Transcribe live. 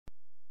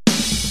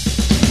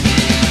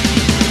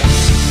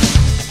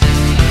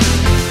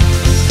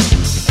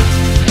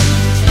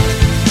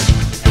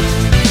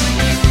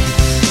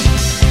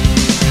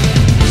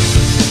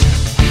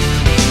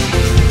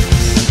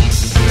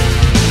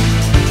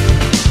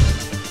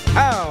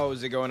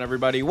How's it going,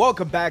 everybody?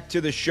 Welcome back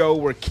to the show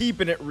where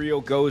keeping it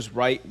real goes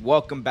right.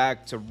 Welcome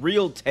back to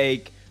Real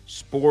Take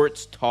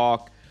Sports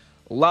Talk,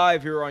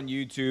 live here on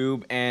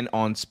YouTube and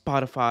on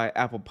Spotify,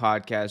 Apple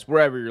Podcasts,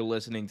 wherever you're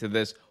listening to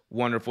this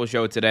wonderful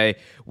show today.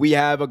 We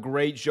have a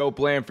great show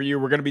planned for you.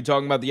 We're going to be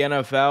talking about the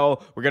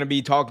NFL. We're going to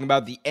be talking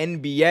about the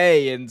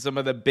NBA and some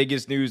of the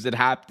biggest news that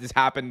has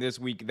happened this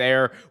week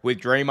there with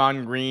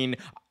Draymond Green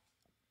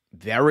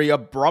very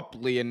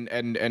abruptly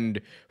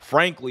and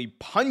frankly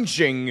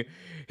punching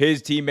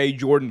his teammate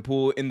Jordan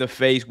Poole in the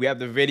face. We have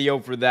the video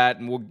for that,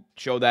 and we'll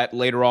show that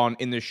later on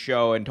in the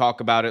show and talk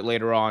about it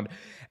later on.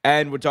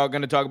 And we're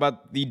going to talk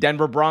about the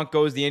Denver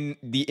Broncos, the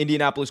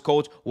Indianapolis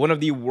Colts, one of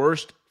the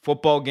worst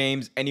football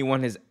games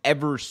anyone has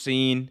ever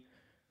seen.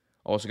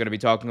 Also going to be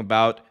talking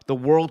about the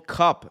World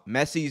Cup,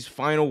 Messi's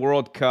final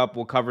World Cup.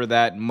 We'll cover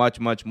that and much,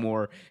 much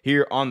more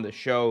here on the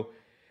show.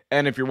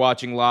 And if you're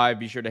watching live,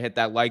 be sure to hit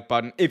that like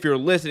button. If you're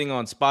listening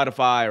on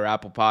Spotify or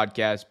Apple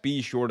Podcasts,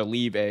 be sure to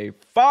leave a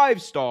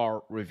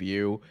 5-star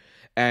review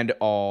and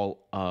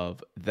all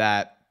of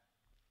that.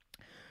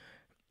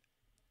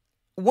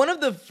 One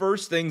of the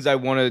first things I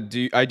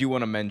do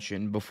want to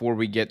mention before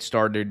we get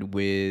started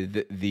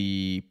with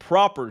the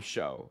proper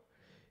show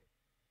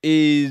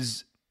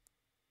is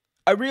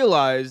I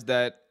realized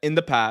that in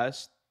the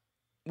past,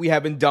 we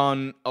haven't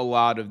done a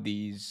lot of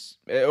these,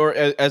 or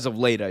as of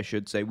late, I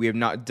should say, we have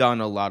not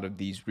done a lot of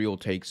these Real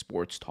Take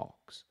Sports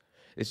Talks.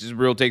 This is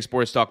Real Take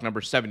Sports Talk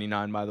number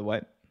 79, by the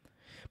way.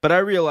 But I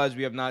realize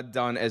we have not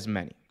done as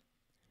many.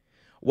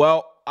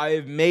 Well, I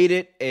have made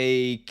it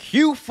a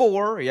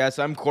Q4, yes,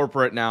 I'm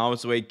corporate now,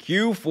 so a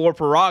Q4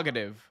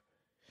 prerogative,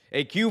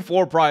 a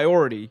Q4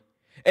 priority,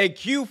 a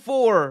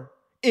Q4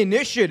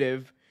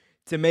 initiative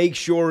to make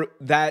sure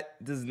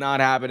that does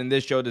not happen and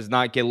this show does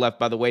not get left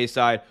by the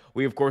wayside.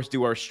 We, of course,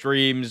 do our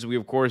streams. We,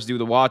 of course, do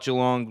the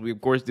watch-alongs. We,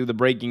 of course, do the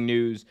breaking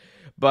news.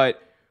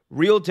 But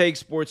Real Take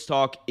Sports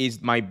Talk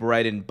is my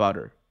bread and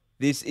butter.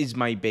 This is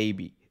my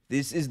baby.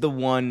 This is the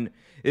one.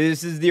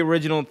 This is the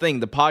original thing,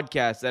 the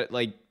podcast that,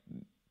 like,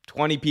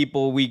 20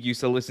 people a week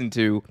used to listen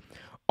to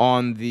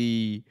on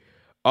the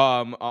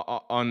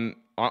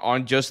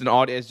on just an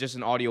audio, it's just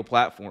an audio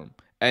platform.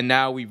 And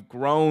now we've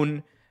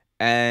grown,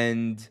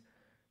 and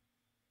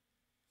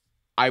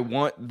I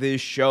want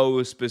this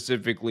show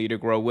specifically to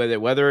grow with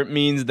it, whether it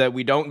means that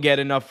we don't get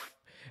enough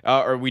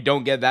or we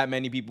don't get that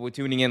many people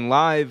tuning in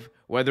live,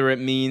 whether it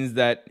means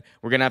that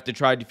we're going to have to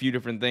try a few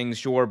different things,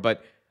 sure.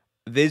 But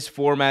this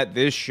format,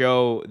 this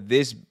show,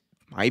 this,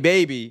 my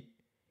baby,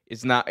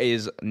 is not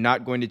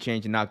going to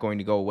change and not going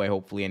to go away,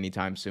 hopefully,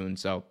 anytime soon.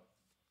 So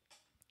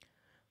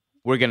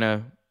we're going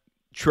to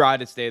try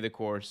to stay the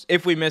course.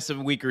 If we miss a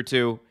week or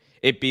two,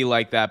 it be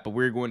like that, but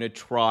we're going to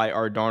try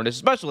our darndest,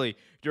 especially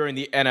during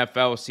the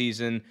NFL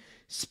season.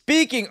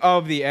 Speaking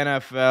of the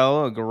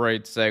NFL, a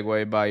great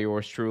segue by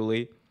yours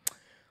truly.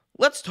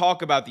 Let's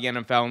talk about the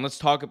NFL, and let's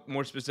talk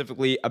more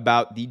specifically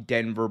about the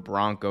Denver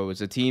Broncos,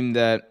 a team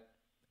that,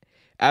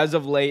 as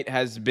of late,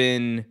 has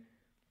been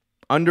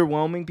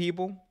underwhelming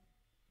people,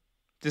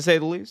 to say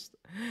the least.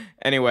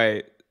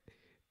 Anyway,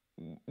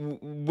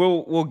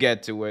 we'll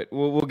get to it.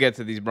 We'll get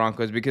to these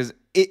Broncos because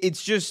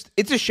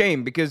it's a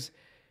shame because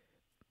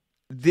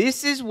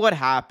this is what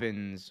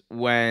happens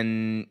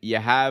when you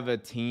have a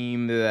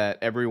team that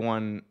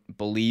everyone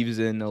believes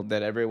in,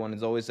 that everyone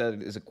has always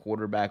said is a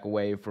quarterback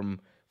away from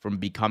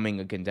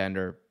becoming a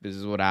contender. This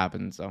is what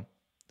happens. So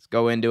let's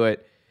go into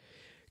it.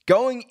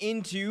 Going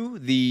into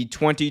the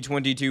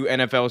 2022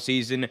 NFL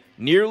season,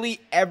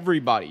 nearly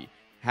everybody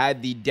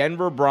had the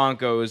Denver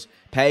Broncos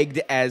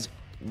pegged as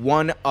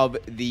one of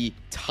the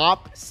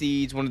top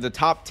seeds, one of the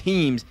top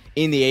teams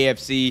in the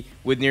AFC,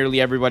 with nearly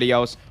everybody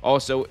else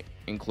also,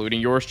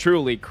 including yours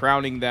truly,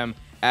 crowning them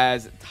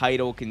as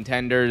title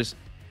contenders.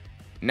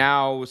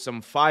 Now,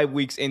 some 5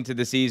 weeks into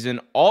the season,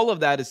 all of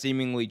that has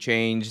seemingly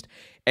changed.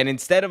 And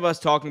instead of us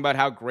talking about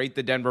how great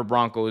the Denver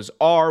Broncos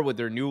are with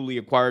their newly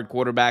acquired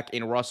quarterback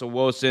in Russell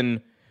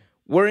Wilson,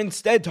 we're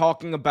instead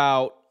talking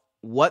about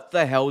what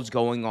the hell's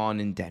going on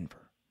in Denver.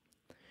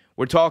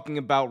 We're talking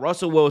about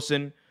Russell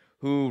Wilson,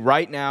 who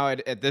right now,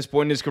 at this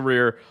point in his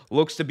career,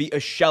 looks to be a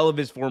shell of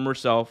his former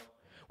self.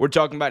 We're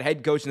talking about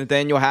head coach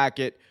Nathaniel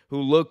Hackett,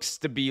 who looks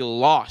to be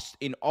lost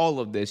in all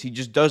of this. He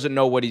just doesn't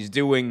know what he's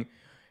doing.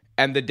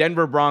 And the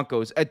Denver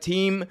Broncos, a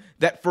team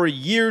that for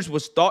years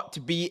was thought to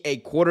be a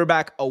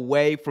quarterback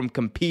away from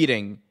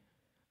competing,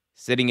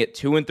 sitting at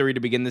 2-3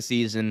 to begin the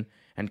season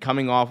and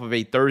coming off of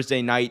a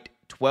Thursday night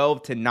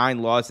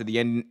 12-9 loss to the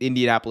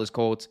Indianapolis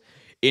Colts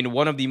in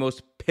one of the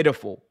most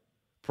pitiful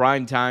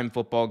primetime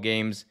football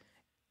games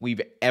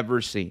we've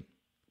ever seen.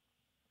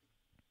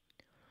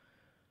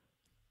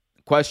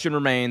 Question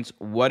remains,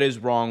 what is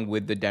wrong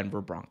with the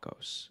Denver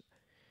Broncos?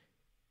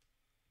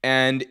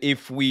 And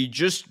if we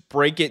just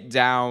break it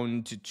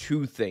down to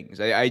two things,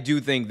 I do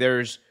think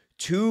there's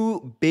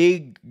two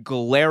big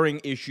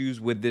glaring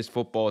issues with this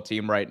football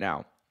team right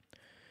now.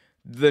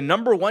 The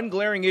number one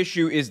glaring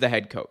issue is the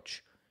head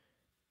coach.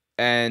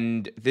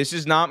 And this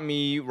is not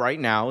me right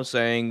now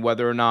saying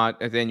whether or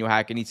not Nathaniel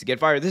Hackett needs to get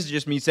fired. This is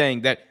just me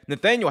saying that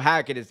Nathaniel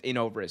Hackett is in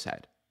over his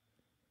head.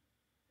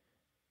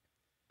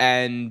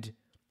 And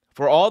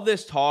for all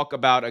this talk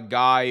about a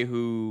guy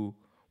who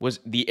was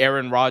the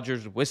Aaron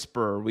Rodgers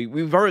whisperer,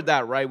 we've heard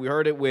that, right? We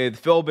heard it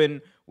with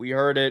Philbin. We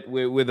heard it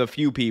with a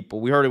few people.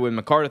 We heard it with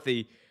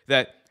McCarthy,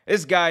 that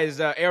this guy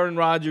is Aaron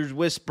Rodgers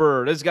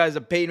whisperer. This guy's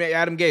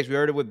Adam Gase. We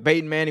heard it with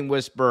Peyton Manning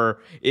whisperer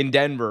in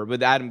Denver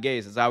with Adam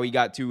Gase. That's how he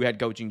got 2 head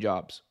coaching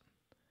jobs.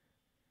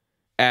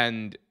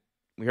 And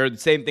we heard the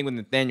same thing with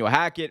Nathaniel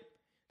Hackett,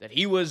 that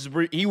he was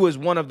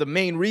one of the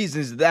main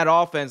reasons that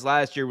offense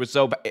last year was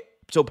so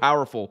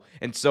powerful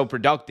and so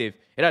productive.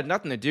 It had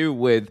nothing to do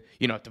with,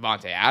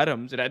 Davante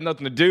Adams. It had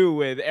nothing to do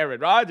with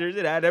Aaron Rodgers.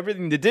 It had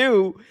everything to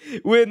do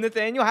with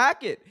Nathaniel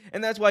Hackett.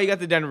 And that's why he got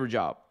the Denver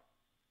job.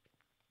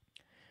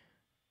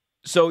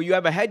 So you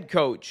have a head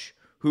coach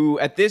who,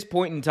 at this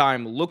point in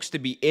time, looks to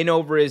be in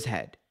over his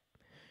head.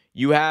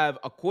 You have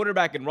a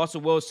quarterback in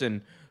Russell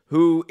Wilson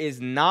who is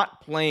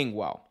not playing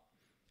well,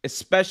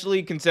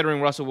 especially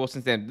considering Russell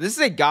Wilson's standard. This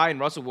is a guy in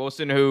Russell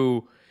Wilson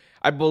who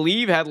I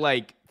believe had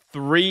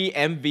 3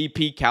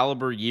 MVP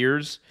caliber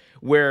years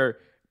where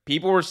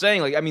people were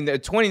saying, the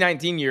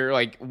 2019 year,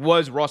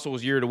 was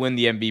Russell's year to win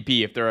the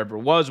MVP if there ever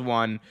was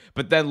one.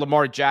 But then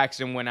Lamar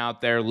Jackson went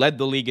out there, led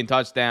the league in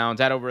touchdowns,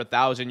 had over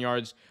 1,000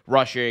 yards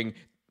rushing,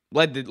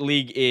 led the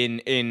league in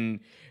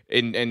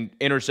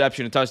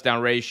interception and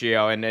touchdown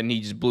ratio, and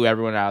he just blew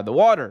everyone out of the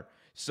water.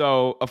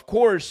 So, of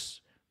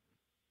course,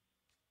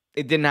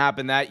 it didn't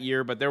happen that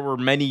year, but there were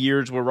many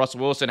years where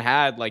Russell Wilson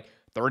had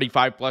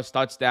 35-plus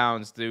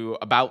touchdowns to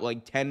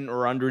about 10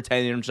 or under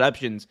 10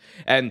 interceptions.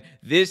 And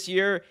this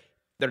year,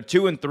 they're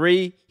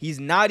 2-3. He's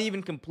not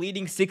even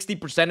completing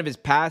 60% of his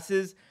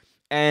passes.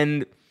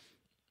 And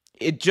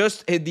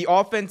the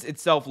offense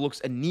itself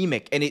looks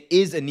anemic, and it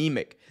is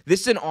anemic.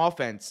 This is an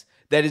offense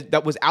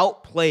that was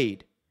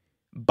outplayed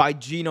by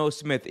Geno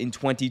Smith in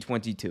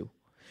 2022.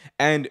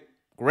 And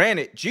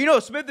granted, Geno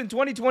Smith in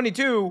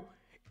 2022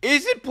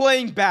 isn't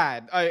playing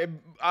bad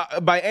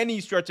by any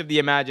stretch of the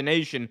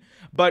imagination.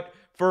 But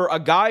for a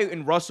guy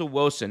in Russell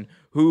Wilson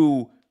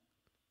who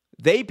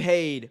they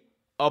paid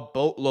a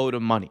boatload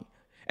of money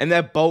and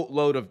that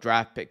boatload of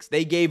draft picks,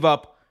 they gave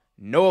up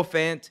Noah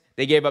Fant,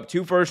 they gave up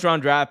 2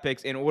 first-round draft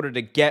picks in order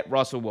to get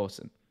Russell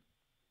Wilson.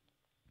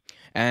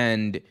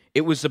 And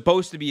it was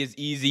supposed to be as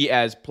easy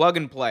as plug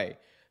and play.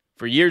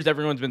 For years,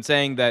 everyone's been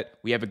saying that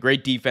we have a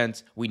great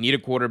defense, we need a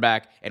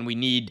quarterback, and we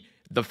need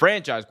the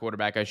franchise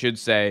quarterback, I should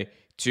say,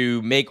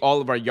 to make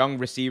all of our young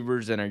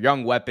receivers and our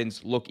young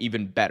weapons look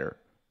even better.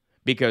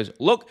 Because,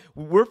 look,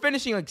 we're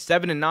finishing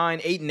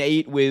 7-9,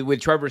 8-8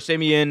 with Trevor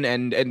Siemian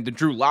and the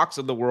Drew Locks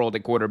of the world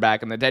at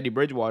quarterback and the Teddy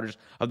Bridgewaters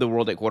of the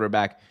world at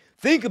quarterback.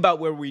 Think about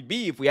where we'd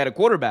be if we had a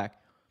quarterback.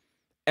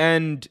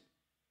 And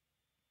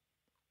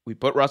we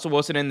put Russell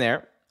Wilson in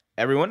there.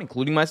 Everyone,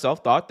 including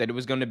myself, thought that it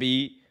was going to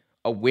be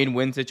a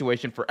win-win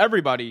situation for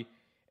everybody.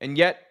 And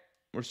yet,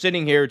 we're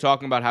sitting here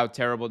talking about how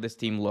terrible this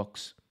team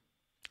looks.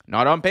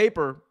 Not on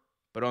paper,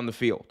 but on the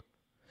field.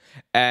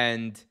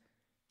 And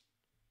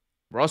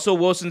Russell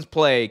Wilson's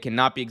play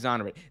cannot be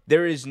exonerated.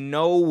 There is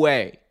no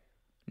way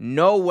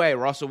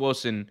Russell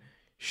Wilson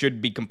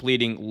should be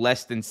completing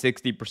less than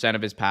 60%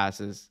 of his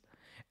passes.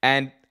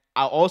 And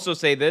I'll also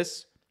say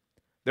this.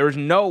 There is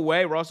no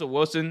way Russell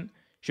Wilson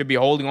should be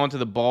holding onto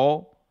the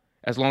ball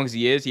as long as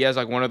he is. He has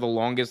one of the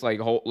longest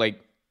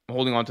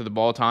holding onto the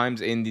ball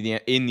times in the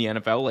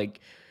NFL.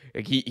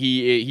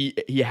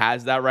 He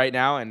has that right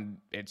now, and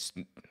it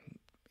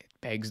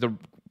begs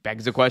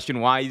the question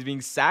why he's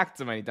being sacked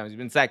so many times. He's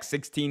been sacked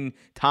 16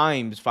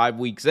 times 5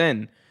 weeks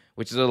in,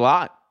 which is a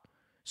lot.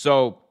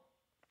 So,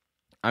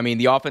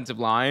 the offensive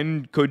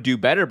line could do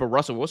better, but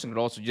Russell Wilson could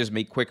also just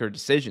make quicker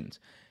decisions.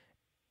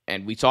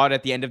 And we saw it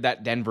at the end of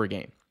that Denver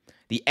game.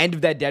 The end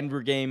of that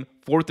Denver game,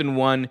 4th and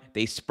 1,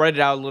 they spread it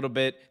out a little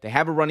bit. They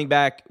have a running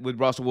back with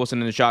Russell Wilson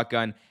in the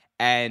shotgun,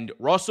 and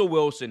Russell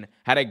Wilson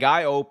had a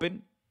guy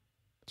open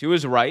to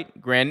his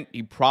right. Granted,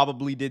 he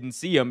probably didn't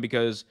see him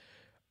because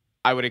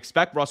I would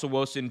expect Russell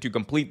Wilson to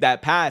complete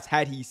that pass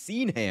had he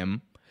seen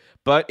him,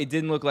 but it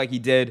didn't look like he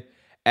did.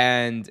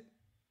 And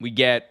we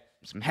get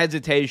some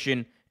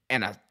hesitation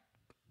and a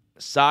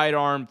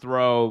sidearm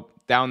throw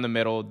down the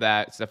middle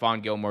that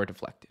Stephon Gilmore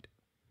deflected.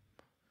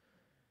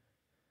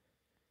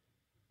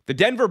 The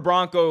Denver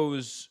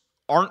Broncos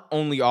aren't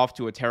only off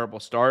to a terrible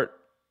start,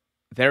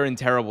 they're in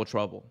terrible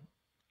trouble.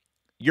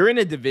 You're in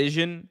a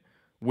division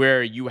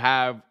where you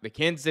have the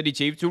Kansas City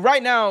Chiefs, who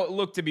right now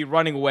look to be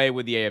running away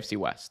with the AFC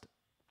West.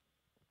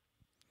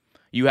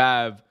 You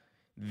have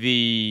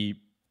the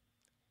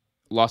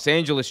Los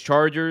Angeles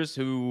Chargers,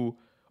 who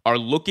are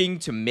looking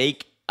to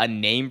make a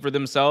name for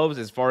themselves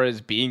as far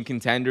as being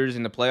contenders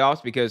in the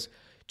playoffs because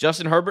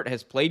Justin Herbert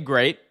has played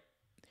great.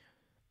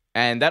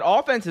 And that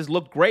offense has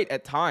looked great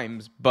at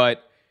times,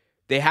 but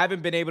they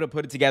haven't been able to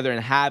put it together and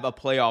have a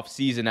playoff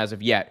season as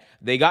of yet.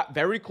 They got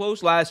very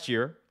close last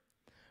year,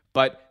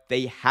 but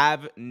they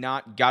have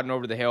not gotten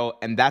over the hill,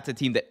 and that's a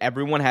team that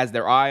everyone has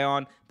their eye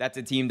on. That's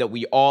a team that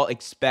we all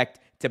expect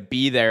to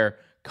be there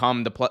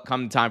come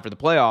time for the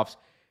playoffs.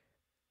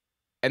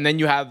 And then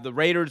you have the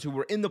Raiders, who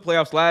were in the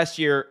playoffs last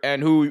year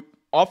and who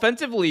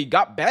offensively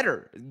got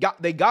better.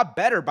 They got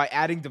better by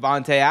adding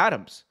Devontae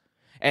Adams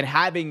and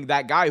having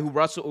that guy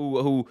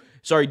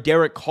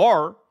Derek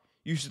Carr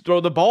used to throw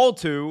the ball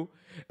to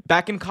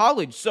back in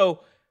college.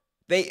 So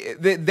they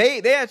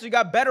actually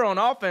got better on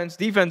offense.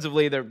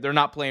 Defensively, they're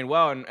not playing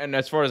well. And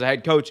as far as a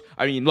head coach,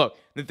 I mean, look,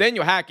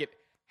 Nathaniel Hackett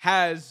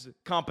has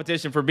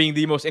competition for being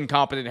the most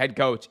incompetent head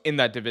coach in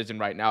that division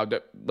right now.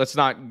 Let's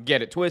not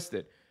get it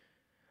twisted.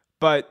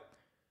 But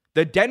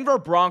the Denver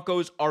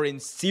Broncos are in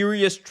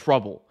serious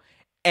trouble.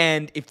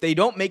 And if they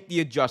don't make the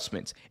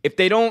adjustments, if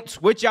they don't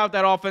switch out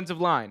that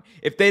offensive line,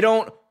 if they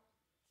don't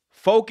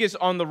focus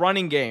on the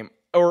running game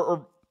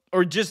or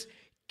just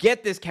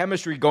get this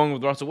chemistry going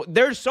with Russell,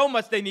 there's so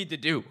much they need to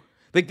do.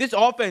 Like, this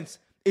offense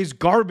is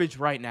garbage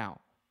right now.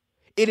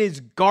 It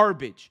is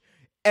garbage.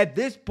 At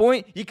this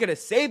point, you could have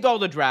saved all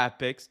the draft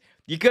picks.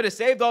 You could have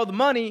saved all the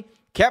money,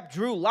 kept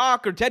Drew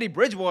Lock or Teddy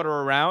Bridgewater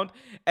around,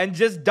 and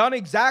just done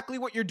exactly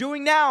what you're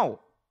doing now.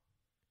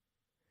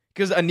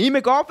 Because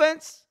anemic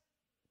offense,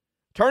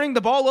 turning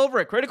the ball over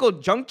at critical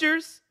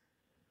junctures,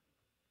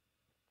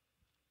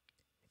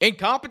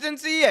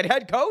 incompetency at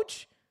head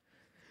coach.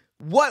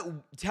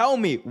 Tell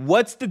me,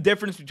 what's the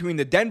difference between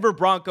the Denver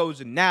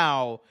Broncos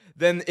now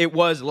than it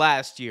was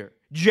last year?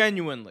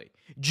 Genuinely.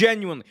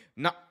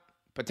 Not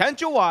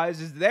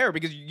potential-wise is there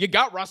because you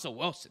got Russell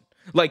Wilson.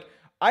 Like,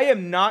 I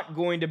am not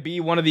going to be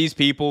one of these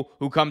people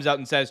who comes out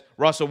and says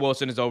Russell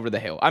Wilson is over the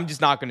hill. I'm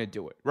just not going to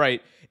do it,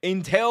 right?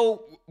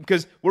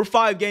 Because we're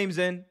 5 games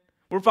in.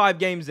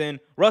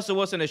 Russell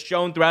Wilson has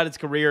shown throughout his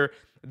career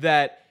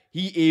that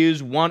he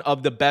is one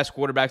of the best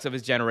quarterbacks of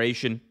his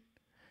generation.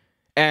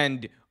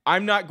 And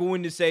I'm not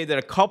going to say that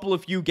a couple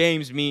of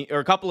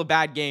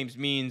bad games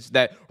means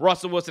that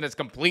Russell Wilson has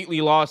completely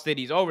lost it.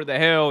 He's over the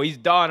hill. He's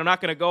done. I'm not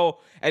going to go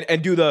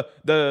and do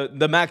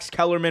the Max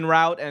Kellerman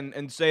route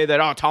and say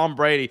that, Tom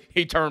Brady,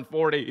 he turned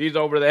 40. He's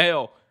over the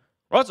hill.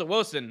 Russell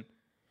Wilson,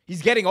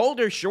 he's getting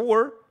older,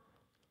 sure.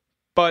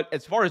 But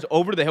as far as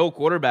over the hill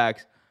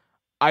quarterbacks,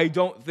 I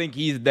don't think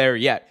he's there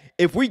yet.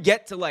 If we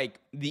get to like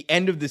the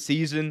end of the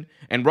season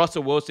and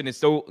Russell Wilson is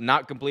still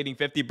not completing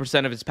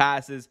 50% of his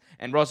passes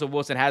and Russell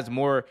Wilson has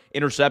more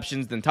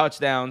interceptions than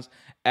touchdowns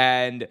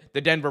and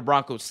the Denver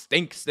Broncos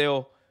stink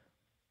still,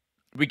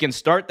 we can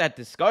start that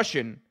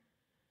discussion.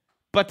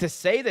 But to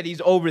say that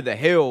he's over the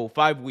hill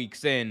 5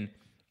 weeks in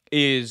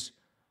is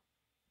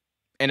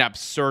an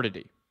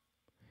absurdity.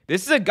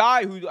 This is a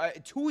guy who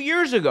 2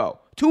 years ago,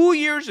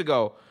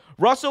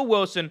 Russell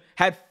Wilson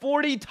had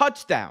 40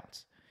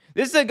 touchdowns.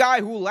 This is a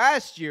guy who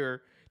last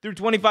year threw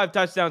 25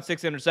 touchdowns,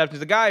 6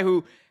 interceptions. A guy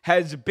who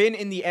has been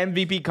in the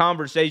MVP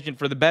conversation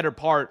for the better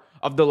part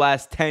of the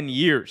last 10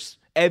 years,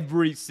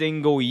 every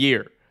single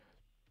year.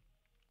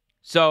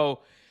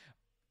 So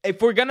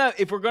if we're gonna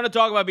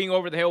talk about being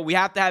over the hill, we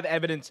have to have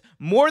evidence,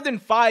 more than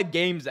 5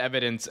 games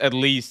evidence at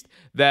least,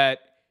 that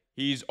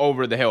he's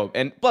over the hill.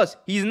 And plus,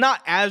 he's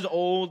not as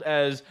old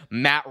as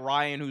Matt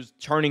Ryan, who's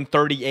turning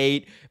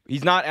 38.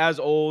 He's not as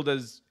old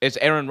as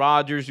Aaron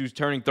Rodgers, who's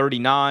turning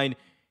 39.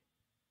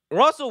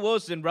 Russell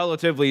Wilson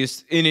relatively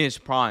is in his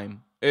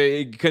prime,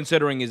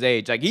 considering his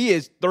age. Like, he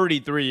is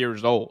 33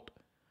 years old.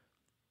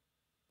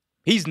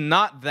 He's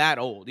not that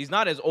old. He's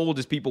not as old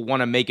as people want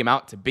to make him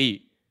out to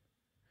be.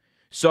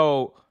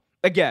 So,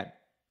 again,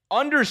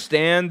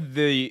 understand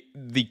the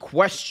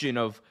question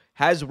of,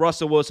 has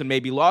Russell Wilson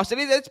maybe lost? And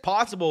it's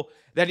possible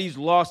that he's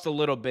lost a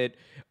little bit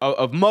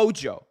of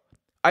mojo.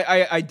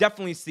 I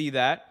definitely see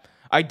that.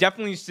 I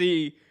definitely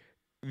see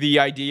the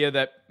idea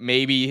that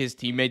maybe his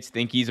teammates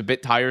think he's a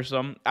bit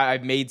tiresome.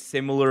 I've made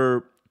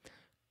similar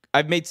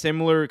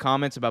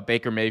comments about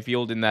Baker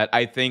Mayfield in that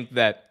I think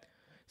that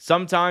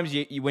sometimes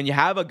when you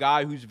have a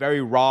guy who's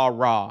very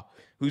rah,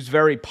 who's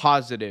very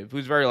positive,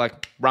 who's very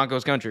like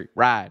Broncos country,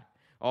 rad,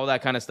 all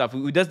that kind of stuff,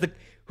 who's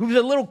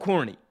a little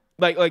corny.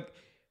 Like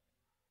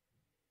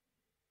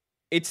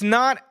it's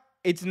not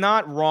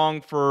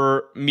wrong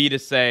for me to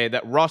say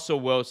that Russell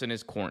Wilson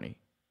is corny,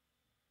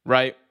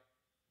 right?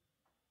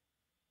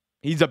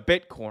 He's a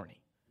bit corny.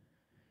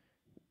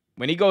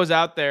 When he goes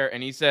out there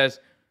and he says,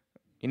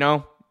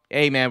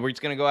 hey, man, we're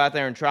just going to go out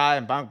there and try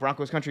and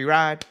Broncos country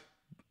ride.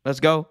 Let's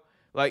go.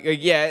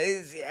 Yeah,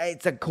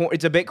 it's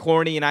a bit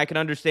corny, and I can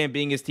understand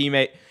being his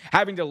teammate,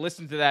 having to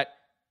listen to that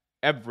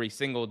every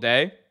single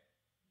day.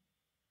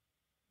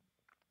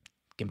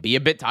 Can be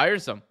a bit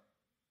tiresome.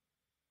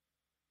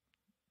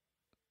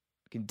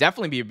 Can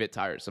definitely be a bit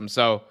tiresome.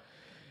 So,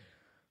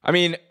 I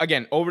mean,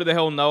 again, over the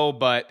hill, no,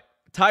 but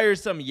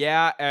tiresome,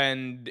 yeah,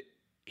 and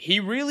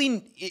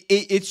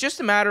it's just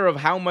a matter of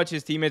how much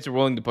his teammates are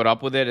willing to put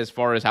up with it as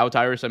far as how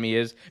tiresome he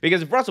is.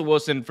 Because if Russell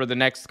Wilson for the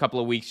next couple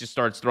of weeks just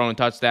starts throwing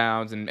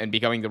touchdowns and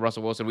becoming the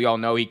Russell Wilson we all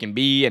know he can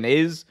be and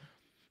is,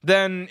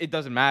 then it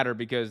doesn't matter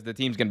because the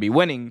team's going to be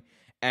winning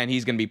and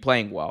he's going to be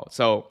playing well.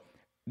 So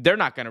they're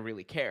not going to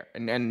really care.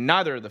 And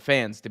neither are the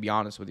fans, to be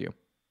honest with you.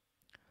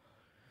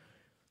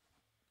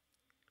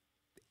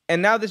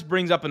 And now this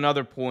brings up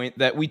another point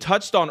that we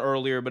touched on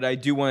earlier, but I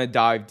do want to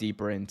dive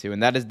deeper into,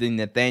 and that is the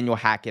Nathaniel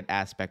Hackett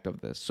aspect of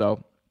this.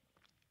 So,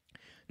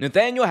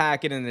 Nathaniel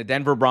Hackett and the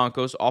Denver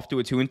Broncos, off to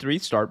a 2-3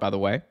 start, by the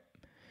way,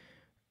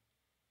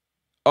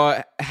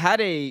 had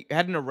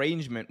an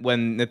arrangement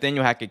when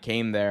Nathaniel Hackett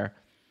came there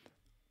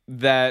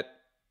that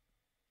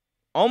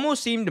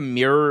almost seemed to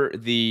mirror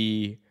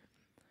the.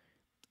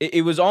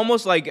 It was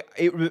almost like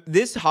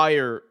this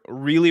hire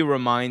really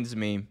reminds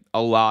me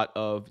a lot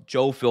of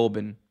Joe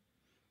Philbin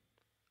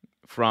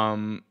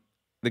from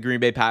the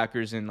Green Bay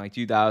Packers in like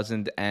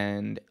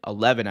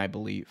 2011, I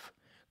believe,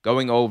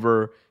 going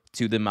over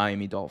to the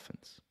Miami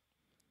Dolphins.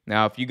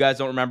 Now, if you guys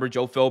don't remember,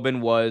 Joe Philbin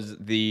was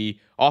the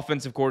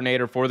offensive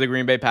coordinator for the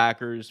Green Bay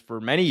Packers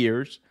for many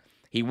years.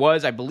 He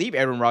was, I believe,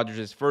 Aaron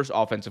Rodgers' first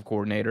offensive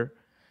coordinator.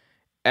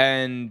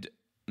 And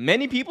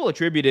many people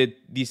attributed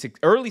the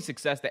early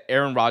success that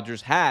Aaron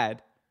Rodgers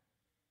had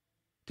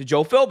to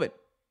Joe Philbin.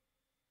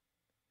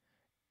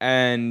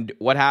 And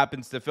what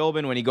happens to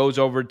Philbin when he goes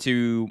over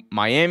to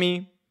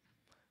Miami?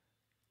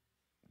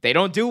 They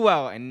don't do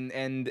well,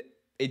 and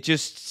it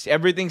just,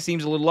 everything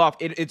seems a little off.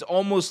 It's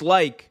almost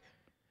like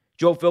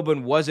Joe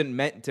Philbin wasn't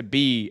meant to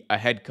be a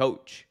head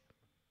coach.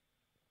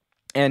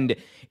 And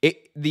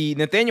the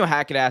Nathaniel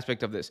Hackett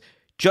aspect of this,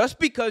 just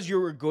because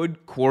you're a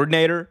good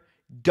coordinator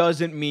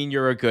doesn't mean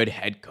you're a good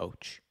head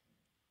coach.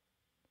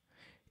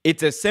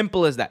 It's as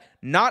simple as that.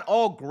 Not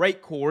all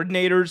great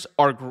coordinators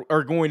are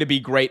going to be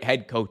great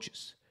head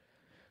coaches.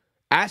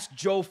 Ask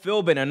Joe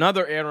Philbin,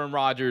 another Aaron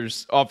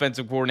Rodgers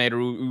offensive coordinator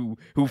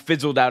who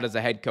fizzled out as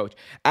a head coach.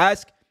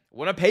 Ask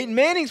one of Peyton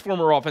Manning's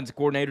former offensive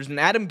coordinators and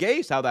Adam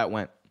Gase how that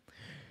went.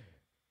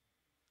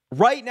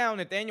 Right now,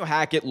 Nathaniel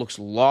Hackett looks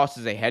lost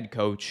as a head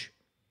coach.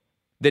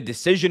 The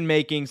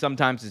decision-making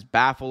sometimes is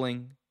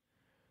baffling.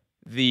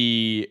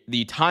 The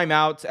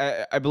timeouts,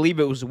 I believe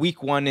it was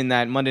week 1 in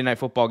that Monday Night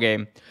Football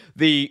game.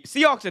 The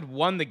Seahawks had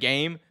won the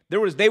game. There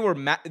was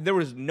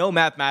no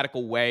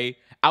mathematical way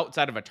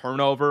outside of a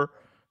turnover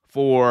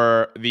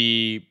for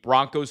the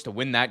Broncos to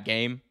win that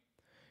game.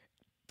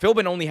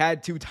 Philbin only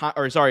had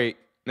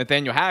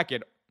Nathaniel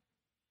Hackett,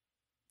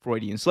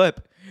 Freudian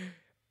slip,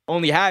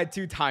 only had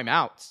 2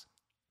 timeouts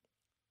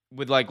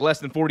with like less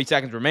than 40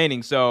 seconds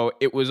remaining. So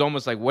it was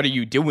almost like, what are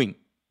you doing?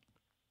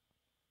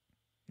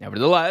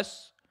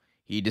 Nevertheless,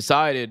 he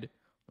decided,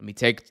 let me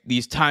take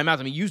these timeouts.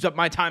 Let me use up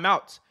my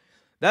timeouts.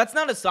 That's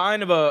not a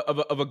sign of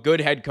a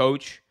good head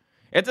coach.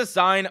 It's a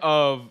sign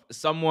of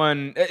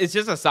someone. It's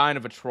just a sign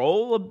of a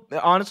troll,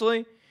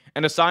 honestly,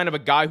 and a sign of a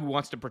guy who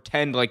wants to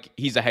pretend like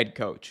he's a head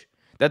coach.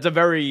 That's a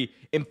very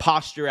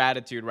imposter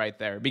attitude right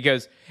there,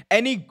 because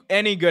any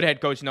good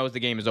head coach knows the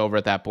game is over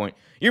at that point.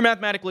 You're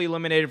mathematically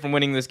eliminated from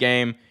winning this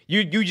game.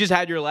 You just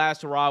had your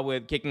last hurrah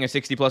with kicking a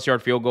 60-plus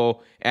yard field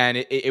goal, and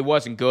it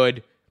wasn't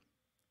good.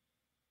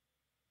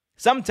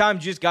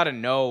 Sometimes you just got to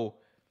know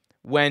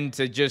when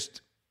to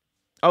just,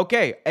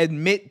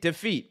 admit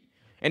defeat.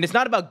 And it's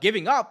not about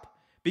giving up,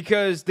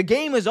 because the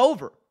game is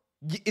over.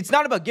 It's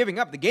not about giving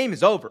up. The game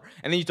is over.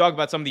 And then you talk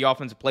about some of the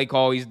offensive play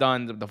call he's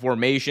done, the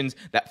formations,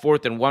 that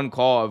 4th and 1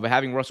 call of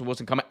having Russell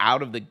Wilson come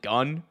out of the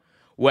gun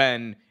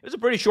when it was a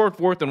pretty short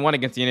 4th and 1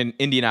 against the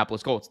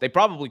Indianapolis Colts. They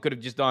probably could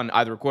have just done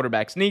either a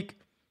quarterback sneak,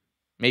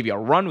 maybe a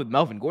run with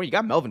Melvin Gordon. You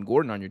got Melvin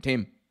Gordon on your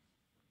team.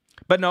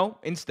 But no,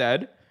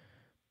 instead,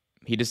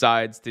 he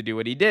decides to do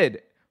what he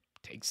did.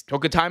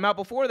 Took a timeout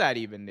before that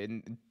even,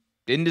 and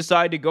didn't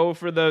decide to go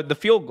for the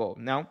field goal.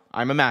 Now,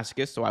 I'm a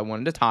masochist, so I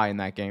wanted to tie in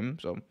that game,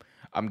 so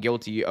I'm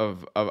guilty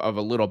of a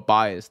little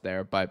bias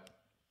there, but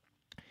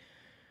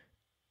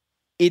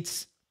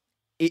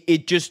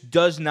it just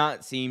does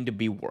not seem to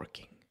be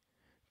working.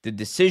 The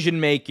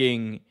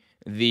decision-making,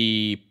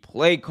 the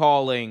play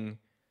calling,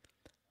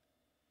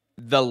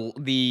 the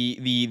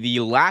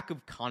lack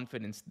of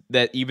confidence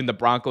that even the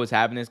Broncos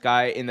have in this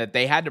guy, in that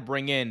they had to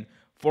bring in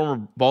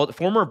former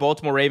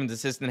Baltimore Ravens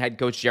assistant head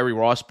coach Jerry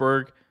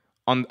Rossberg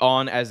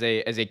on as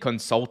a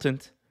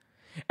consultant,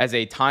 as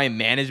a time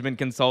management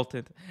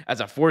consultant, as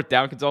a 4th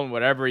down consultant,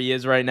 whatever he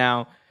is right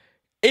now.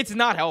 It's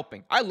not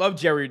helping. I love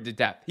Jerry to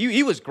death.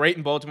 He was great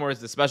in Baltimore as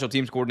the special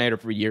teams coordinator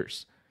for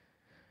years.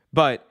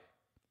 But,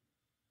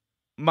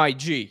 my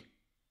G,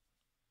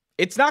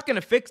 it's not going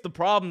to fix the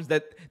problems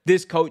that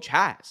this coach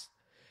has.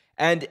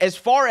 And as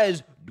far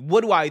as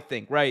what do I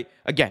think, right?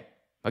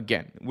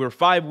 Again, we're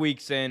 5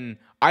 weeks in.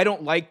 I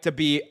don't like to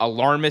be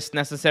alarmist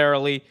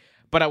necessarily,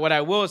 but what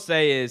I will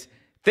say is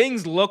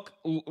things look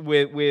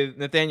with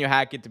Nathaniel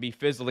Hackett to be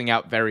fizzling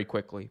out very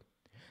quickly.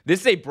 This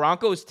is a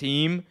Broncos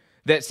team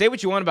that, say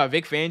what you want about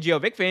Vic Fangio.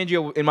 Vic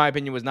Fangio, in my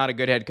opinion, was not a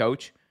good head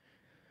coach.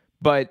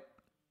 But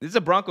this is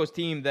a Broncos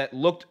team that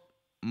looked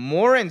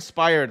more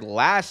inspired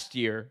last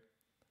year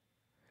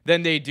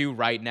than they do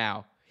right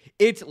now.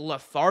 It's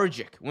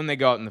lethargic when they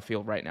go out in the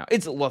field right now.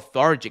 It's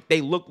lethargic.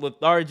 They look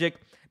lethargic.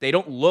 They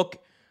don't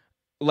look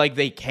like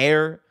they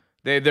care.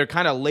 They're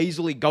kind of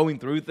lazily going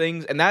through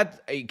things, and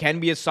that can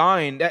be a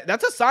sign.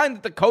 That's a sign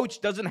that the coach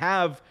doesn't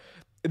have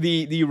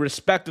the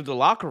respect of the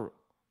locker room.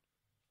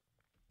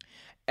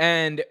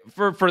 And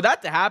for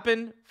that to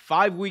happen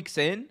 5 weeks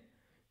in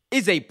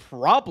is a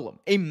problem,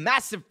 a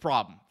massive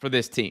problem for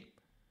this team.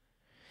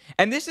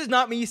 And this is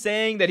not me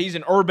saying that he's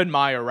an Urban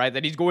Meyer, right?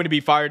 That he's going to be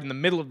fired in the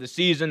middle of the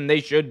season.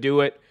 They should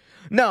do it.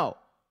 No,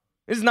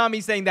 this is not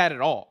me saying that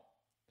at all.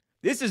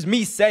 This is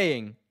me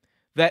saying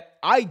that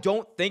I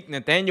don't think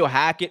Nathaniel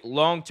Hackett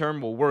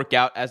long-term will work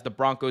out as the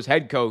Broncos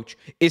head coach,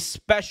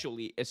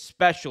 especially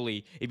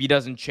if he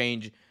doesn't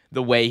change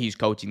the way he's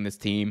coaching this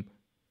team.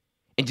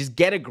 And just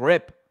get a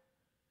grip.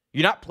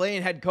 You're not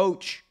playing head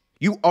coach.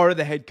 You are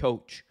the head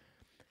coach.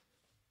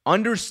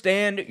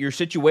 Understand your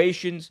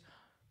situations.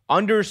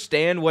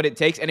 Understand what it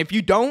takes. And if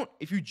you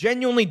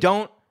genuinely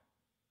don't,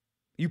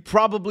 you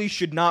probably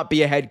should not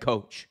be a head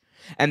coach.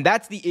 And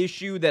that's the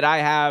issue that I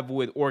have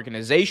with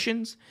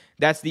organizations.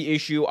 That's the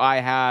issue I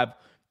have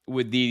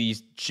with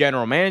these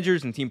general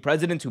managers and team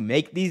presidents who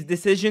make these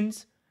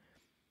decisions.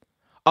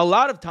 A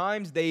lot of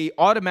times they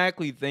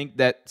automatically think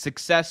that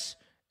success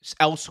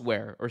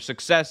elsewhere or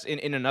success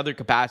in another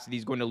capacity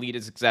is going to lead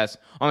to success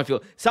on the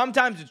field.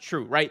 Sometimes it's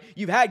true, right?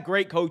 You've had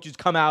great coaches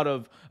come out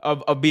of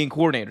being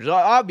coordinators,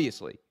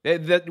 obviously.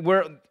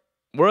 Where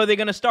are they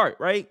going to start,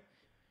 right?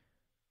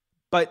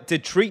 But to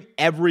treat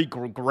every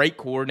great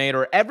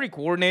coordinator, every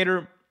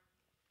coordinator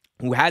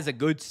who has a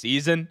good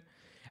season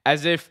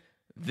as if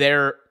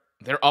they're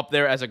up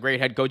there as a great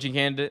head coaching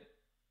candidate,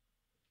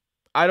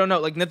 I don't know.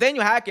 Like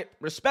Nathaniel Hackett,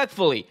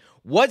 respectfully,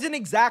 wasn't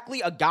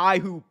exactly a guy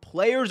who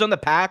players on the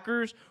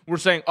Packers were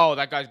saying, oh,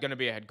 that guy's going to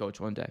be a head coach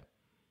one day.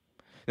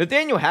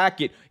 Nathaniel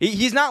Hackett,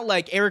 he's not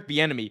like Eric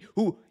Bieniemy,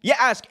 who you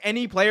ask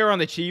any player on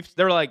the Chiefs,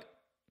 they're like,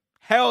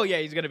 hell yeah,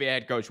 he's going to be a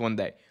head coach one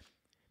day.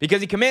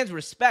 Because he commands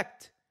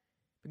respect.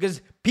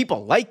 Because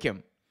people like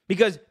him.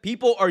 Because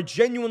people are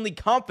genuinely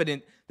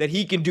confident that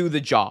he can do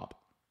the job.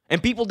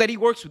 And people that he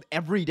works with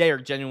every day are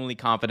genuinely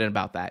confident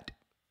about that.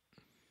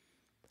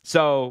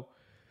 So,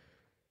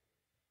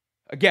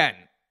 again,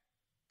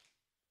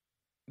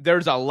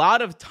 there's a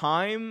lot of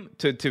time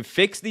to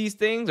fix these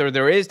things, or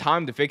there is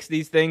time to fix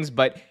these things,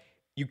 but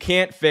you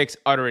can't fix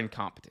utter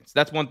incompetence.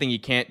 That's one thing you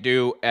can't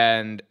do,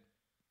 and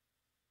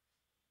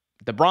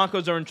the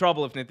Broncos are in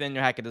trouble if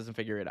Nathaniel Hackett doesn't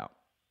figure it out.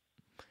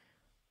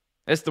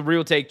 That's the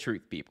real take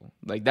truth, people.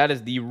 Like, that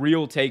is the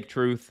real take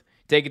truth.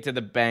 Take it to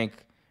the bank.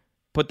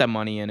 Put that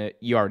money in it.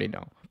 You already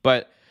know.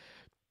 But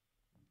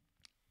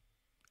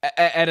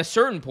at a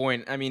certain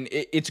point, I mean,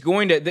 he's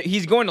going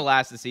to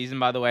last the season,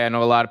 by the way. I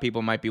know a lot of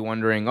people might be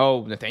wondering,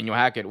 oh, Nathaniel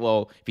Hackett,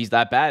 well, if he's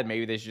that bad,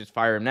 maybe they should just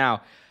fire him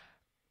now.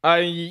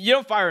 You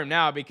don't fire him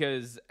now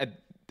because at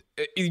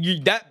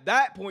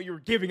that point, you're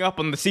giving up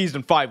on the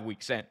season 5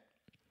 weeks in.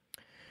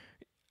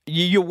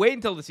 You wait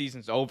until the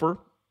season's over.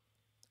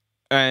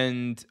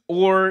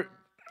 Or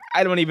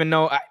I don't even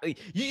know. You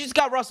just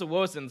got Russell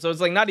Wilson, so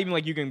it's like not even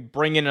like you can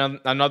bring in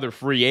another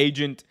free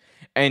agent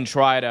and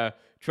try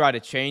to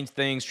change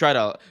things, try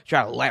to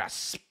light a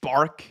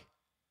spark.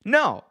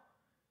 No,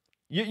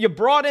 you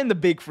brought in the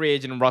big free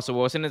agent Russell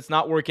Wilson. It's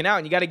not working out,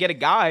 and you got to get a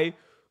guy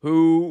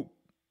who's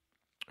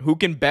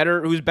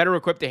better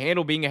equipped to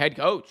handle being a head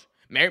coach.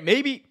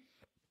 Maybe,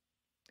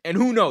 and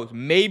who knows?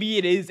 Maybe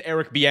it is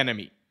Eric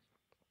Bieniemy.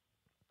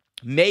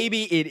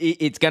 Maybe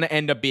it's gonna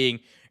end up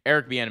being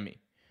Eric Bieniemy,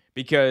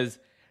 because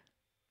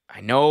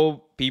I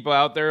know people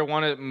out there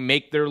want to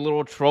make their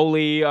little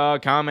trolly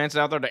comments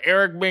out there to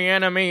Eric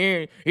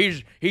Bieniemy.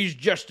 He's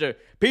just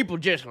people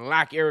just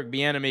like Eric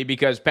Bieniemy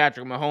because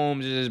Patrick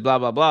Mahomes is blah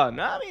blah blah.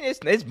 No, I mean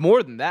it's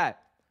more than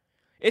that.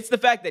 It's the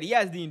fact that he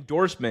has the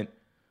endorsement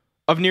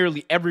of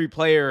nearly every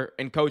player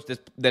and coach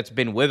that's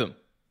been with him.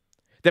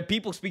 That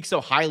people speak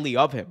so highly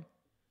of him.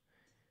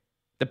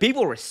 That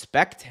people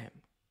respect him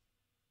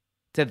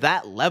to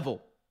that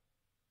level.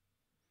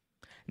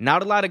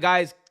 Not a lot of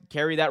guys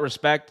carry that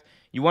respect.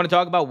 You want to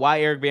talk about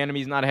why Eric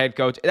Bieniemy is not a head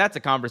coach? That's a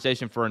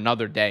conversation for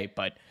another day.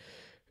 I'm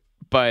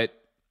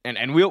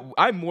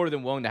more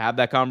than willing to have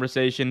that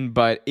conversation.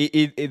 But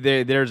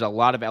there's a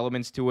lot of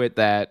elements to it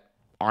that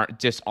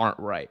aren't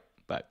right.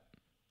 But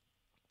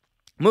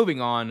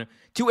moving on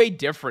to a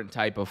different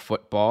type of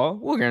football,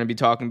 we're going to be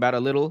talking about a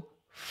little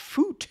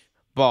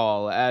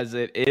football, as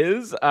it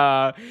is.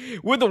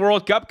 With the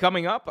World Cup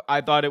coming up,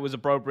 I thought it was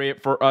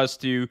appropriate for us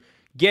to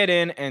get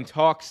in and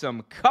talk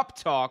some cup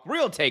talk.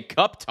 Real take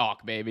cup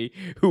talk, baby.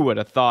 Who would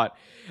have thought?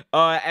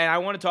 And I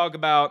want to talk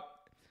about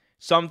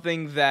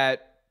something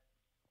that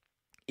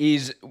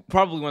is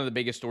probably one of the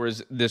biggest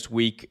stories this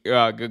week,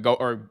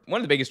 or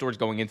one of the biggest stories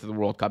going into the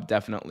World Cup,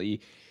 definitely.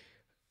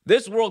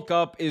 This World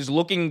Cup is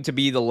looking to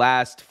be the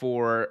last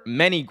for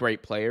many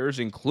great players,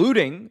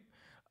 including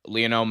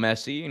Lionel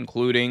Messi,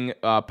 including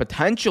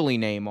potentially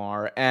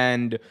Neymar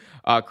and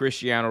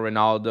Cristiano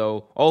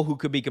Ronaldo, all who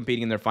could be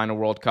competing in their final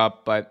World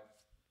Cup. But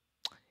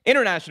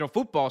international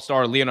football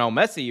star Lionel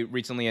Messi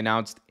recently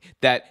announced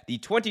that the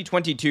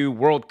 2022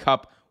 World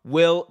Cup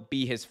will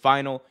be his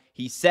final.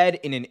 He said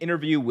in an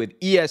interview with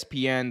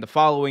ESPN the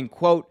following,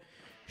 quote,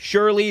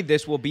 "Surely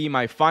this will be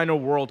my final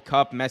World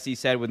Cup," Messi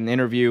said with an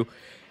interview.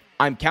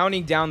 "I'm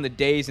counting down the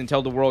days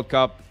until the World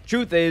Cup.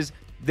 Truth is,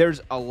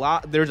 there's a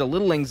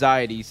little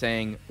anxiety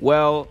saying,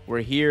 well, we're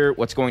here.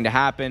 What's going to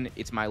happen?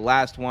 It's my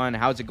last one.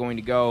 How's it going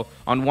to go?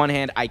 On one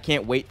hand, I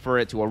can't wait for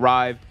it to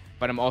arrive.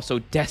 but I'm also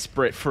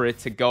desperate for it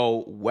to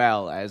go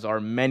well, as are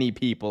many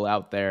people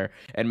out there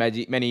and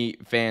many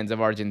fans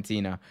of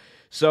Argentina.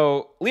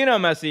 So Lionel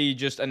Messi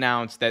just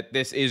announced that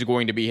this is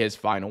going to be his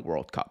final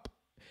World Cup.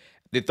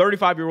 The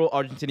 35-year-old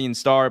Argentinian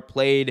star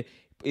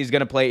is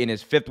going to play in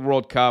his 5th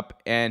World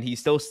Cup, and he's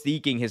still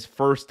seeking his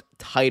first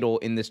title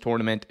in this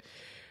tournament.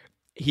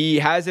 He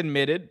has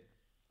admitted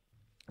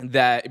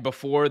that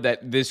before he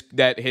has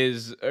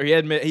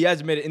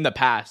admitted in the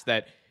past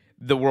that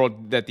the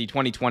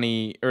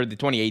 2020 or the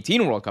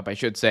 2018 World Cup, I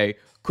should say,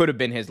 could have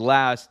been his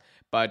last,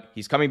 but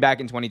he's coming back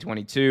in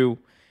 2022.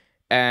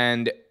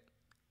 And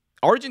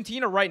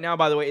Argentina right now,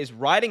 by the way, is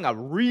riding a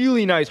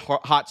really nice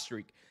hot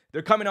streak.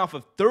 They're coming off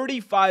of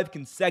 35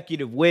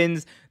 consecutive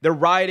wins. They're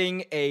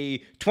riding a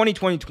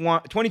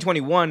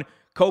 2021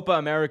 Copa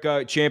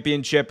America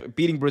championship,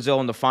 beating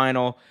Brazil in the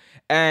final.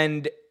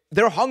 And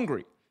they're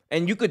hungry.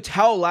 And you could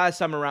tell last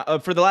time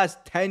around, for the last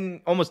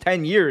almost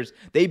 10 years,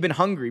 they've been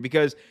hungry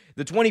because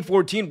the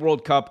 2014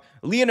 World Cup,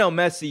 Lionel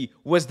Messi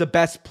was the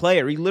best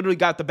player. He literally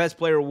got the best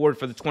player award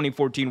for the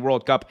 2014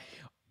 World Cup.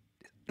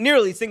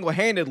 Nearly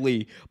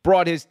single-handedly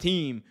brought his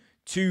team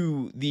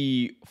to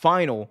the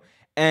final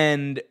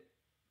and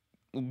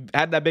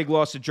had that big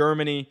loss to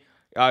Germany.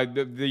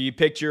 The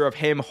picture of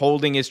him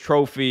holding his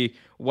trophy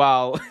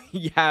while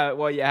you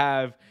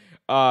have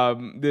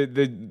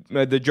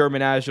the German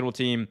national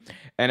team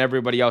and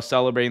everybody else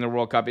celebrating the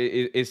World Cup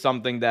is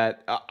something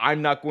that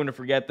I'm not going to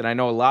forget, that I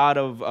know a lot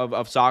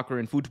of soccer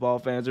and football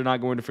fans are not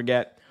going to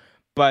forget.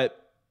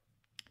 But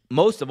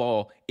most of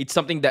all, it's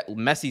something that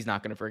Messi's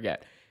not going to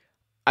forget.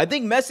 I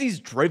think Messi's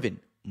driven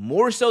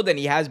more so than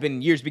he has been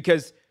in years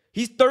because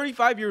he's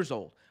 35 years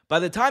old. By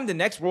the time the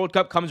next World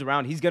Cup comes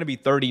around, he's going to be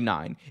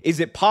 39.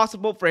 Is it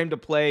possible for him to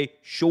play?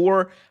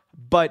 Sure.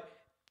 But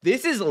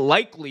this is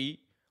likely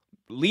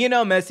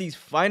Lionel Messi's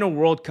final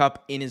World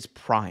Cup in his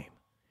prime.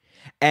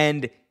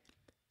 And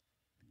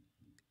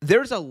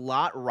there's a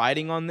lot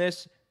riding on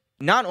this.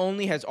 Not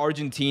only has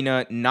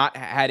Argentina not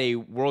had a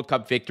World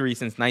Cup victory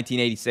since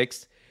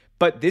 1986,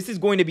 but this is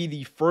going to be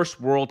the first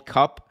World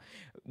Cup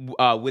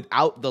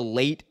without the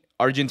late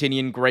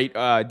Argentinian great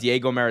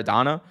Diego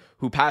Maradona,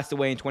 who passed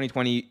away in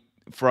 2020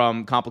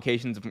 from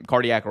complications of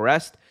cardiac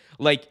arrest.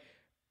 Like,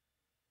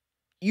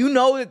 you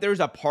know that there's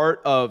a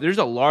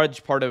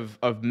large part of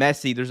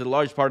Messi, there's a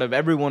large part of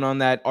everyone on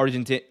that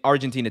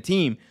Argentina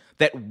team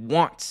that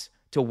wants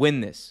to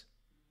win this.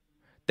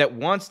 That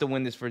wants to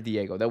win this for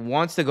Diego. That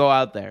wants to go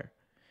out there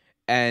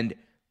and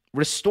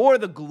restore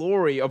the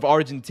glory of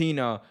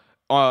Argentina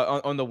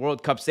on the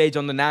World Cup stage,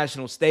 on the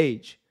national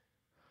stage.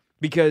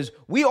 Because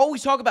we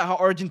always talk about how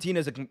Argentina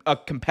is a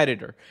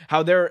competitor,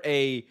 how they're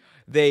a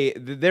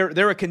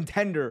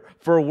contender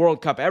for a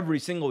World Cup every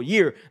single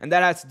year, and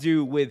that has to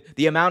do with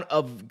the amount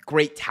of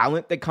great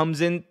talent that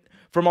comes in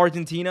from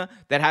Argentina.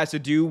 That has to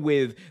do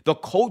with the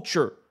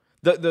culture,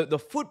 the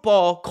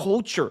football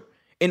culture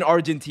in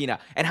Argentina,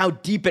 and how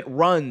deep it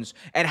runs,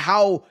 and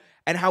how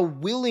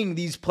willing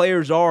these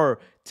players are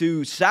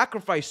to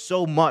sacrifice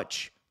so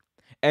much,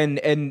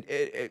 and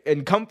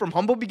come from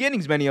humble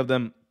beginnings, many of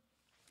them.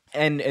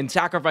 And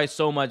sacrifice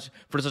so much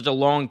for such a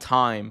long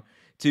time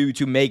to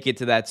make it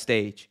to that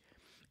stage,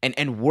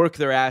 and work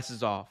their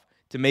asses off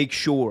to make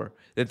sure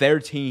that their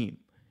team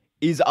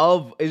is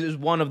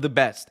one of the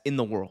best in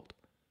the world.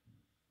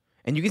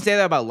 And you can say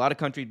that about a lot of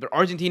countries, but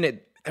Argentina,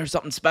 there's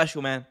something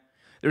special, man.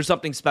 There's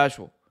something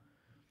special.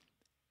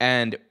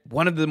 And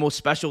one of the most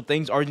special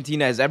things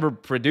Argentina has ever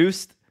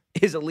produced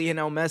is a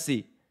Lionel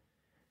Messi.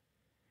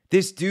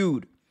 This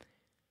dude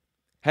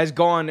has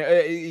gone,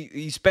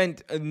 he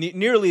spent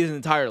nearly his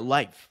entire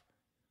life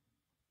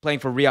playing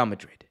for Real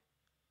Madrid.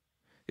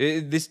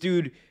 This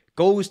dude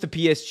goes to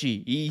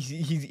PSG.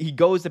 He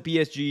goes to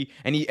PSG,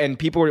 and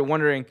people were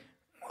wondering,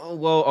 oh,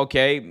 well,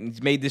 okay,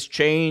 he's made this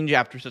change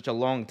after such a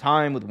long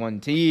time with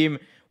one team.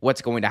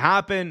 What's going to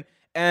happen?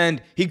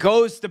 And he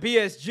goes to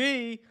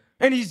PSG,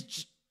 and he's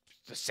just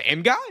the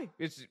same guy.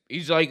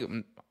 He's like,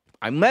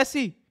 I'm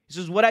Messi. This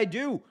is what I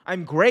do.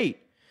 I'm great.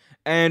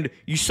 And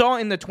you saw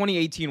in the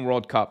 2018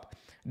 World Cup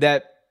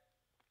that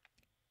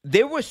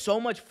there was so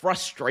much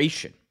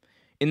frustration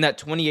in that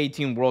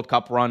 2018 World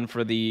Cup run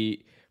for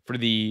the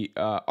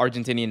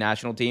Argentinian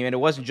national team, and it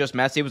wasn't just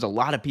Messi; it was a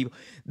lot of people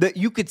that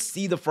you could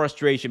see the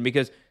frustration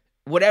because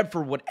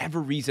for whatever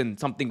reason,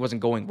 something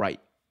wasn't going right.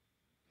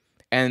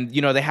 And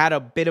they had a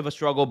bit of a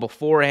struggle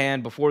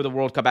beforehand, before the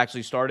World Cup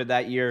actually started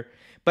that year.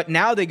 But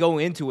now they go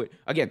into it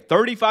again,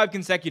 35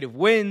 consecutive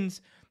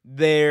wins.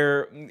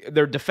 They're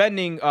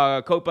defending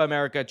Copa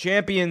America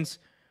champions.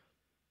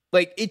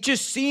 Like, it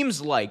just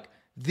seems like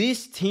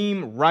this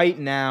team right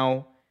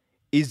now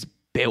is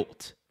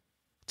built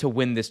to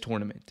win this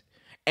tournament.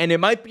 And it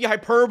might be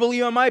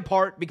hyperbole on my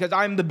part because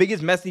I'm the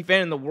biggest Messi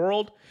fan in the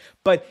world.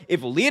 But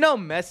if Lionel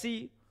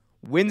Messi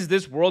wins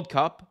this World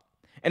Cup,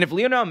 and if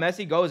Lionel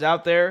Messi goes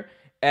out there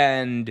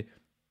and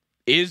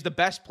is the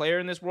best player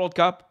in this World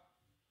Cup,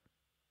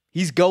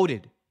 he's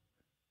GOATed.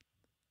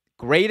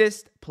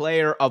 Greatest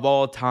player of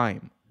all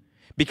time.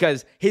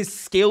 Because his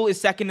skill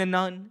is second to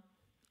none.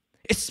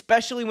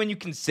 Especially when you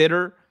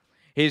consider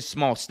his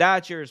small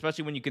stature,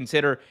 especially when you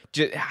consider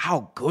just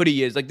how good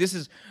he is. Like, this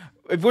is,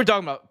 if we're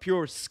talking about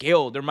pure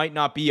skill, there might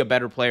not be a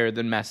better player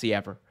than Messi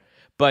ever.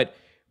 But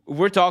if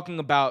we're talking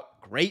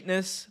about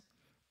greatness,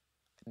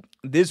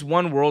 this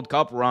one World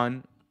Cup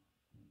run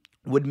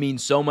would mean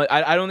so much.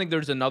 I don't think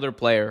there's another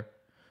player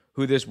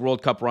who this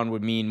World Cup run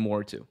would mean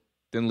more to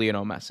than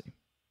Lionel Messi.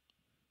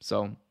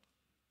 So,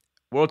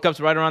 World Cup's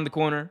right around the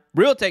corner.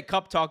 Real Take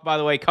Cup Talk, by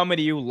the way, coming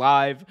to you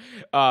live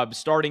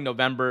starting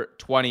November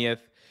 20th.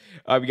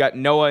 We got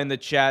Noah in the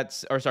chat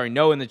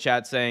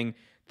saying,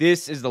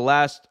 this is the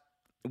last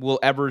we'll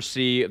ever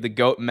see the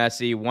GOAT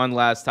Messi one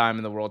last time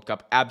in the World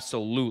Cup.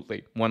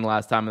 Absolutely, one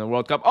last time in the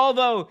World Cup.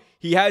 Although,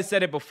 he has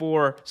said it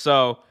before,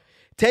 so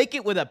take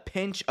it with a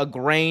pinch, a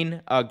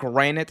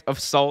granite of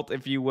salt,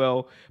 if you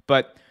will.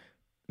 But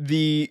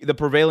the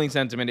prevailing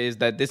sentiment is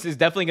that this is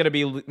definitely going to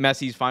be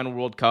Messi's final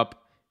World Cup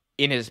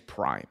in his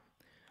prime.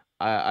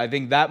 I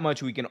think that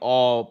much we can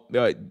all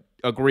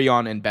agree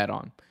on and bet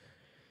on.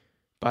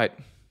 But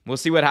we'll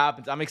see what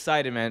happens. I'm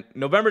excited, man.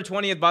 November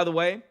 20th, by the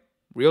way,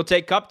 Real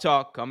Take Cup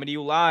Talk coming to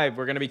you live.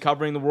 We're going to be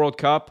covering the World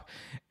Cup,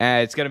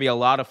 and it's going to be a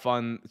lot of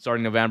fun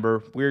starting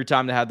November. Weird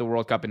time to have the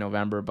World Cup in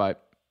November,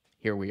 but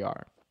here we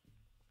are.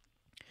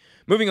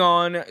 Moving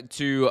on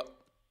to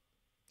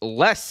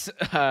less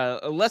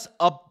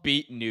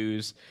upbeat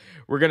news.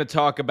 We're going to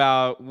talk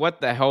about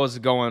what the hell is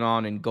going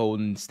on in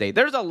Golden State.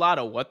 There's a lot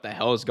of what the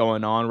hell is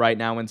going on right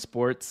now in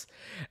sports.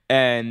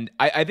 And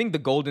I think the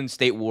Golden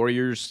State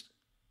Warriors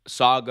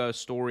saga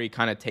story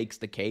kind of takes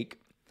the cake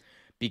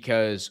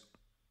because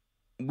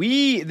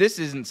this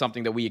isn't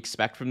something that we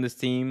expect from this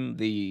team.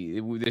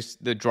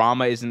 The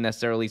drama isn't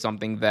necessarily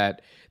something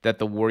that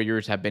the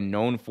Warriors have been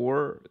known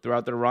for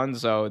throughout their run.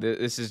 So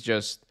this is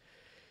just,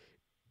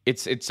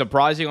 it's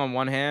surprising on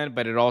one hand,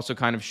 but it also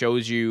kind of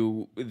shows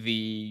you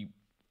the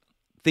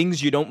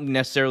things you don't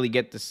necessarily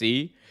get to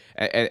see,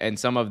 and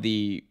some of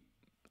the,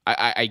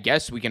 I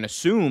guess we can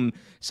assume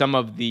some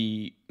of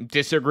the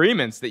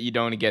disagreements that you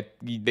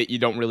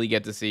don't really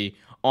get to see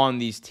on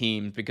these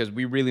teams, because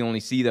we really only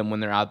see them when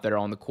they're out there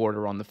on the court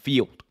or on the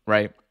field,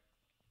 right?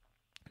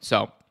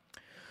 So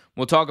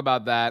we'll talk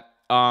about that.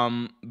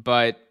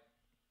 But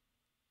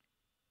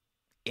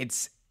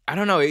I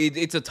don't know,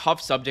 it's a tough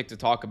subject to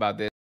talk about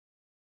this.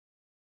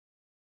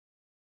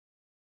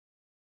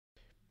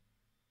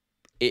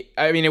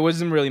 It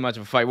wasn't really much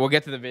of a fight. We'll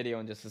get to the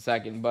video in just a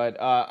second, but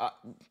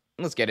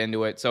let's get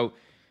into it. So,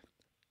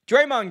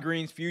 Draymond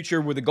Green's future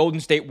with the Golden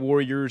State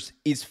Warriors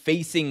is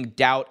facing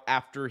doubt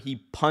after he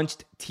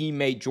punched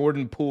teammate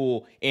Jordan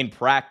Poole in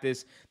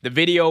practice. The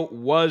video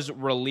was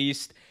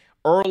released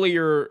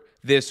earlier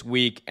this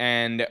week,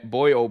 and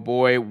boy, oh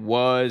boy,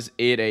 was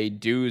it a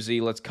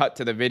doozy. Let's cut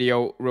to the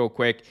video real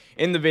quick.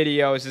 In the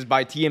video, this is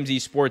by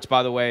TMZ Sports,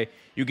 by the way,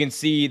 you can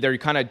see they're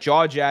kind of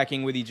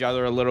jaw-jacking with each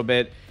other a little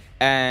bit.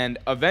 And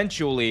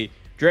eventually,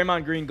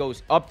 Draymond Green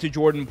goes up to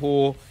Jordan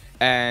Poole,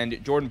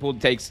 and Jordan Poole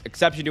takes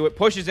exception to it,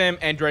 pushes him,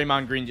 and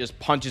Draymond Green just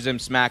punches him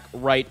smack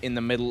right in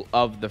the middle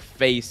of the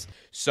face.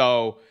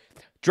 So,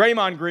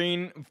 Draymond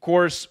Green, of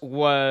course,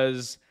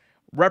 was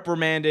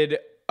reprimanded,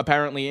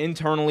 apparently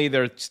internally.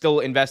 They're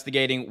still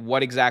investigating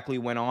what exactly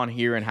went on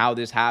here and how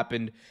this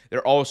happened. There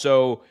are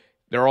also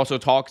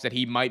talks that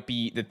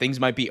things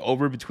might be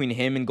over between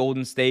him and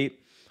Golden State.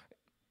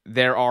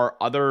 There are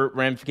other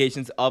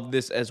ramifications of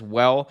this as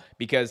well,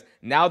 because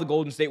now the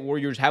Golden State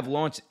Warriors have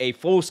launched a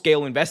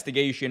full-scale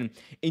investigation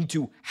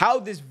into how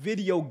this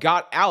video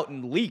got out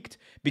and leaked.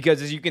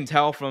 Because as you can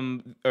tell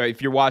from, or if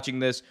you're watching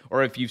this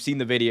or if you've seen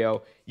the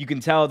video, you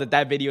can tell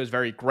that video is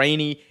very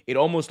grainy. It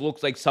almost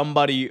looks like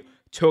somebody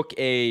took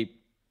a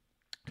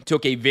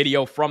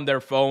video from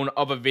their phone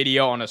of a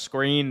video on a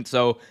screen.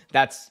 So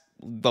that's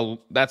the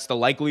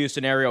likeliest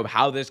scenario of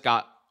how this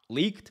got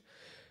leaked.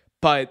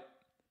 But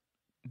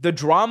the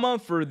drama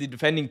for the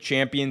defending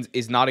champions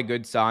is not a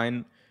good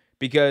sign,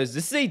 because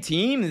this is a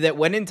team that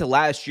went into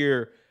last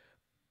year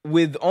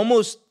with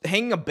almost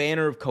hanging a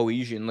banner of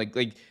cohesion. Like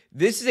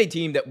this is a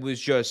team that was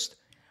just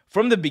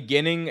from the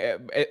beginning,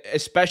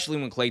 especially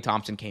when Klay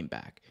Thompson came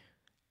back.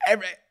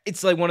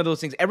 It's like one of those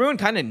things. Everyone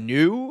kind of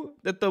knew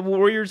that the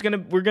Warriors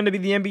were gonna be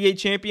the NBA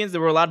champions. There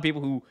were a lot of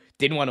people who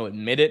didn't want to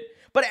admit it,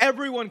 but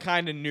everyone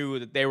kind of knew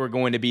that they were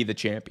going to be the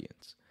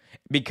champions,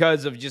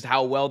 because of just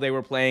how well they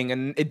were playing.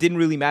 And it didn't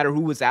really matter who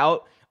was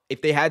out.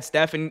 If they had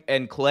Steph and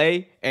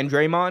Klay and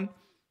Draymond,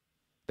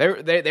 they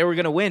were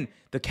going to win.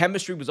 The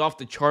chemistry was off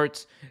the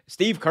charts.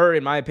 Steve Kerr,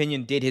 in my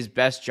opinion, did his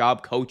best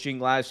job coaching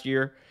last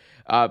year.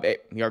 He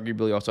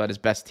arguably also had his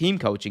best team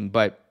coaching,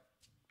 but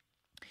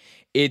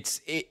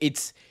it's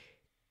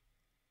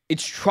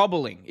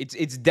troubling.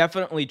 It's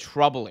definitely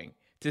troubling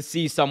to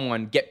see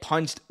someone get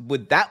punched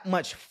with that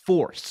much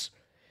force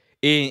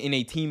in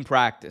a team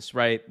practice,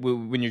 right,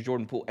 when you're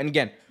Jordan Poole. And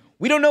again,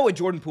 we don't know what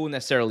Jordan Poole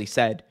necessarily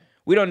said.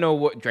 We don't know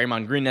what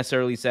Draymond Green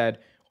necessarily said.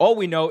 All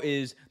we know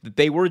is that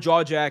they were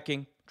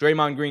jaw-jacking.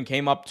 Draymond Green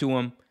came up to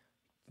him.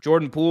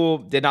 Jordan Poole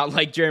did not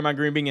like Draymond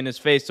Green being in his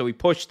face, so he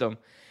pushed him,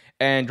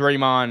 and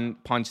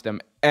Draymond punched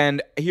him.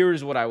 And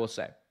here's what I will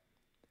say.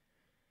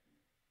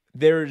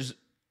 There's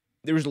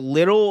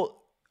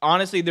little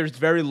honestly, there's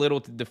very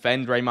little to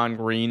defend Draymond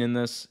Green in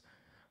this.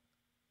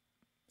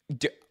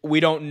 We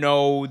don't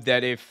know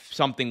that if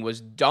something was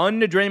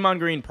done to Draymond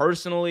Green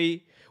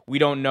personally. We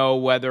don't know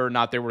whether or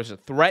not there was a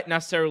threat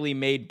necessarily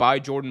made by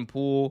Jordan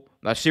Poole,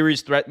 a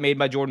serious threat made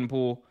by Jordan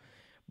Poole.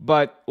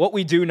 But what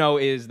we do know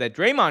is that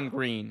Draymond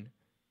Green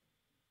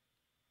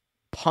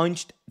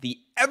punched the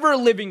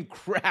ever-living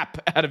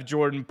crap out of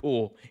Jordan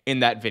Poole in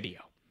that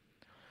video.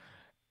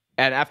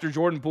 And after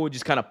Jordan Poole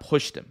just kind of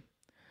pushed him.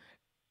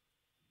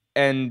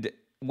 And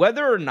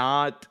whether or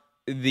not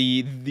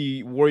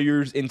the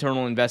Warriors'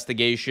 internal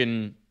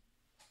investigation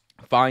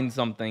finds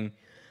something,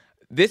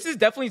 this is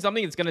definitely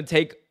something that's going to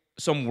take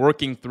some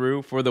working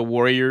through for the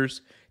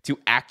Warriors to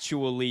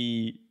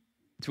actually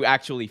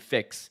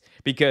fix.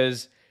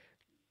 Because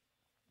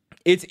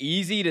it's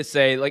easy to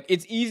say, like,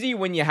 it's easy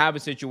when you have a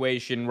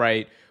situation,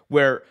 right,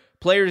 where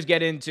players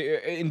get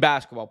into, in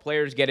basketball,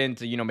 players get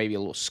into, maybe a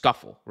little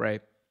scuffle,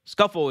 right?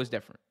 Scuffle is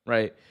different,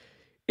 right?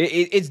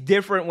 It's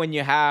different when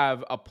you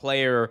have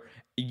players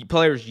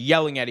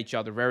yelling at each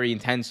other very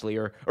intensely,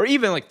 or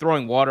even like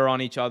throwing water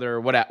on each other,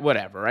 or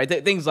whatever, right?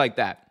 Things like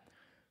that.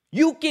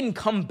 You can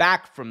come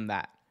back from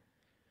that.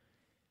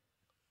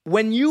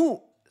 When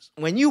you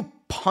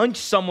punch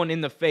someone in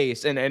the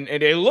face, and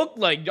it looked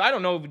like, I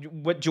don't know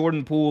what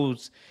Jordan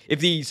Poole's, if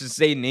he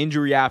sustained an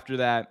injury after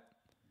that,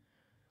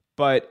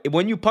 but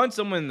when you punch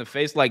someone in the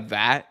face like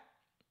that,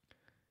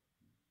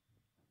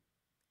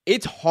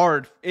 it's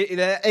hard.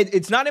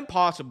 It's not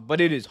impossible,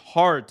 but it is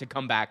hard to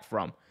come back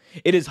from.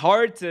 It is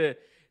hard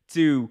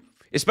to,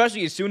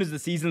 especially as soon as the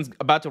season's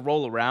about to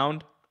roll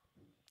around.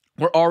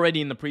 We're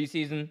already in the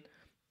preseason.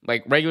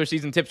 Like, regular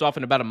season tips off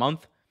in about a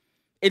month.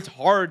 It's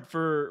hard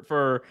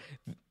for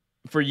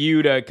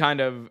you to kind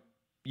of,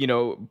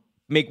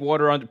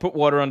 put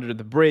water under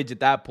the bridge at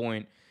that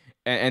point,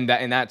 and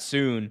that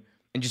soon,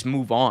 and just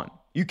move on.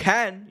 You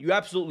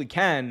absolutely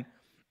can.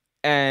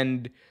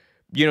 And,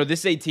 this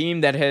is a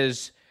team that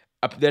is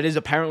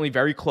apparently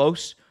very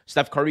close.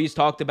 Steph Curry's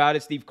talked about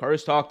it. Steve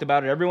Kerr's talked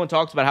about it. Everyone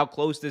talks about how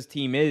close this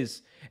team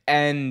is.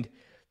 And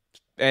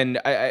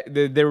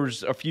there were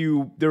a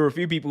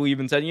few people who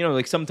even said,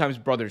 like, sometimes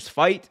brothers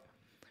fight,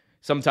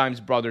 sometimes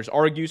brothers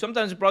argue,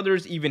 sometimes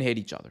brothers even hate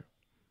each other.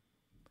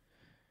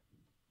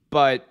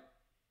 But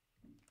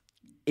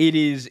it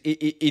is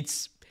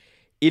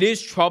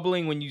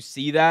troubling when you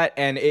see that,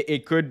 and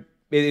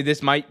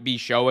this might be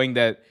showing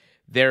that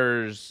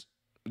there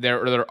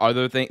are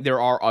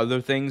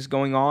other things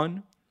going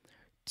on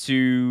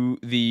to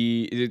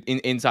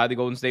inside the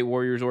Golden State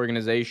Warriors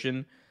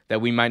organization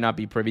that we might not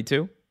be privy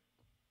to.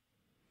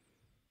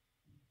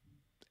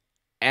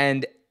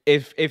 And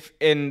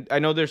and I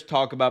know there's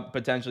talk about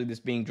potentially this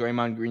being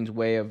Draymond Green's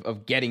way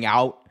of getting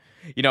out.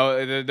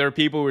 There are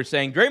people who are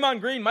saying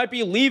Draymond Green might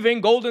be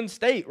leaving Golden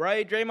State,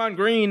 right? Draymond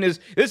Green this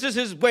is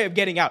his way of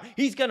getting out.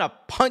 He's going to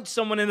punch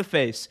someone in the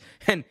face.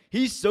 And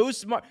he's so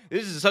smart.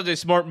 This is such a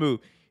smart move.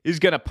 He's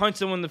going to punch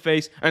someone in the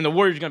face, and the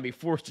Warriors are going to be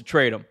forced to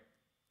trade him.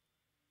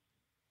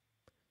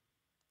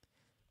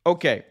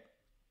 Okay.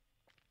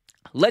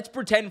 Let's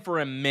pretend for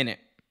a minute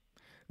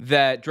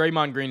that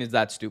Draymond Green is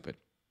that stupid.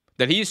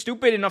 That he is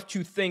stupid enough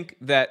to think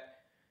that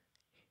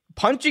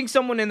punching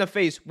someone in the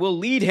face will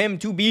lead him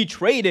to be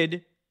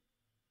traded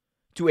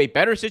to a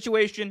better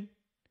situation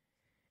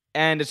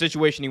and a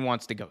situation he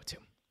wants to go to.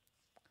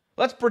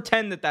 Let's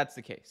pretend that that's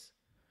the case.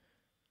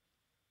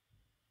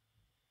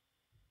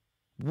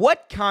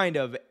 What kind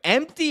of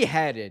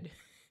empty-headed,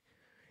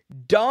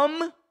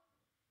 dumb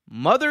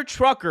mother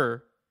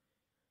trucker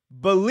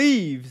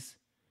believes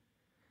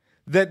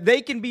that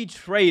they can be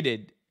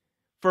traded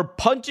for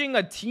punching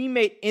a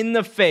teammate in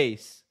the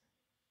face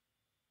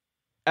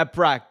at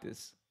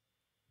practice?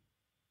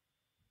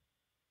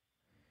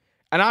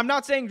 And I'm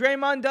not saying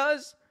Draymond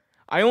does.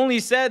 I only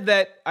said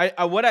that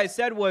what I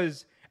said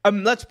was,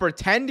 let's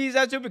pretend he's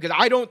that stupid, because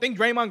I don't think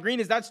Draymond Green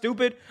is that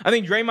stupid. I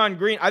think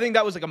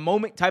that was like a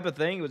moment type of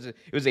thing.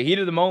 It was a heat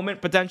of the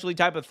moment potentially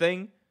type of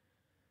thing.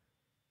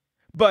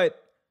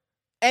 But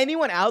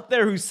anyone out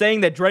there who's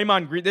saying that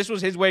Draymond Green, this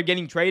was his way of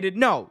getting traded?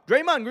 No,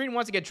 Draymond Green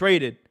wants to get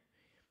traded.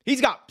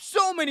 He's got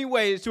so many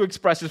ways to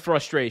express his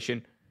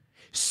frustration.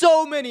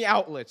 So many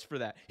outlets for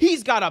that.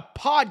 He's got a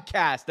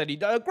podcast that he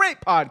does, a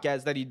great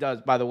podcast that he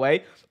does, by the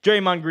way.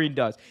 Draymond Green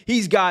does.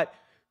 He's got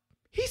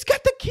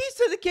the keys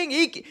to the king.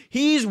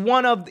 He is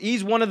one of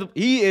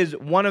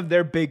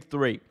their big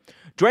three.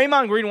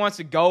 Draymond Green wants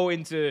to go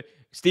into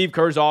Steve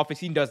Kerr's office.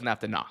 He doesn't have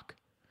to knock.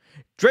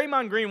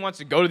 Draymond Green wants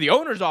to go to the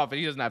owner's office.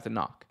 He doesn't have to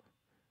knock.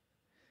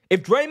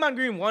 If Draymond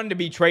Green wanted to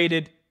be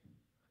traded,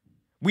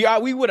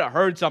 we would have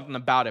heard something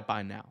about it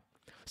by now.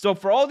 So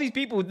for all these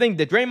people who think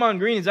that Draymond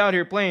Green is out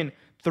here playing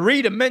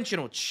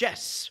three-dimensional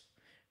chess,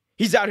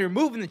 he's out here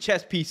moving the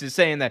chess pieces,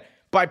 saying that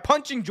by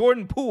punching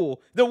Jordan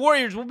Poole, the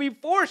Warriors will be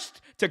forced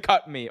to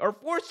cut me or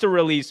forced to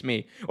release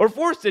me or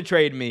forced to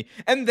trade me.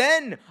 And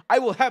then I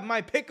will have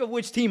my pick of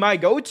which team I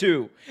go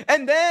to.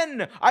 And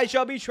then I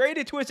shall be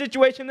traded to a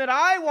situation that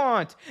I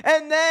want.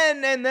 And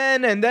then.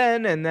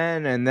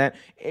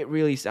 It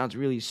really sounds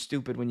really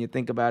stupid when you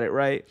think about it,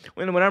 right?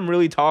 When I'm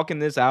really talking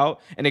this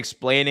out and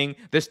explaining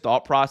this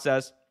thought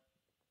process,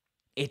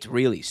 it's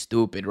really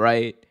stupid,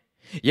 right?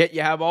 Yet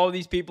you have all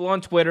these people on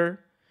Twitter.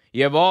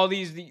 You have all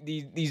these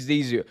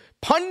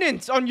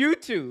pundits on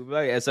YouTube,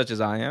 like, such as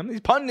I am.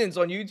 These pundits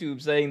on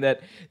YouTube saying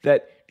that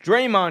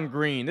Draymond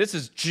Green, this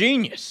is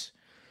genius.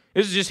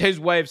 This is just his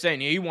way of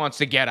saying he wants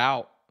to get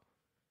out.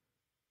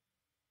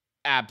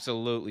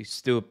 Absolutely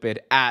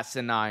stupid,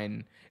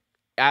 asinine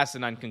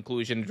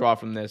conclusion to draw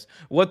from this.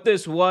 What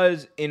this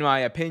was, in my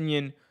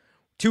opinion,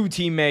 two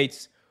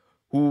teammates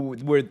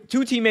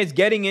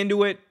getting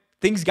into it.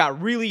 Things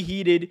got really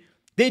heated.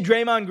 Did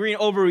Draymond Green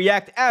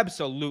overreact?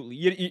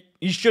 Absolutely.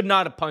 You should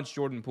not have punched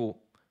Jordan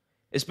Poole,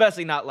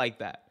 especially not like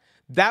that.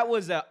 That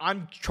was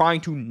I'm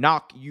trying to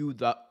knock you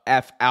the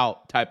F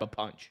out type of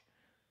punch.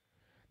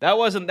 That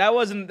wasn't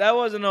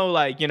no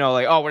like,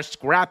 oh, we're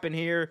scrapping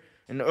here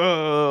and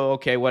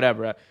okay,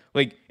 whatever.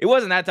 Like, it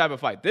wasn't that type of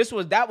fight.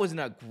 That was an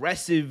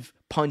aggressive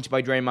punch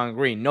by Draymond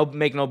Green.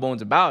 Make no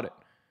bones about it.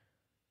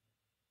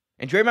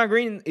 And Draymond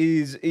Green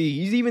he's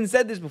even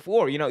said this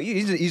before,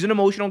 he's an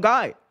emotional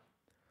guy.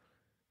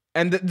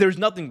 And there's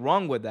nothing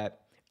wrong with that.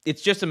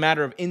 It's just a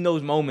matter of, in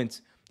those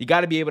moments, you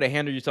got to be able to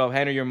handle yourself,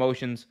 handle your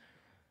emotions.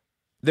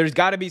 There's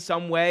got to be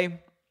some way,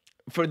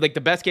 for like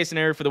the best case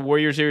scenario for the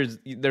Warriors here is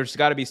there's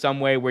got to be some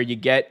way where you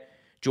get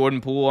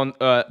Jordan Poole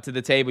to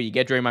the table, you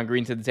get Draymond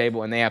Green to the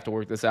table, and they have to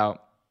work this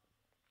out.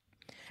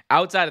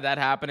 Outside of that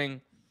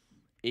happening,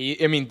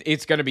 I mean,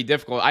 it's going to be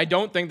difficult. I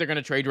don't think they're going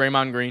to trade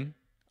Draymond Green.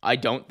 I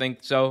don't think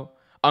so.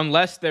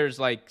 Unless there's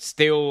like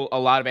still a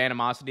lot of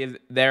animosity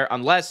there.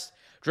 Unless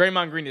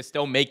Draymond Green is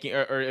still making,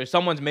 or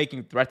someone's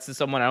making threats to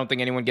someone. I don't think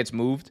anyone gets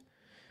moved,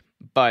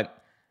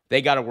 but they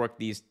got to work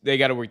these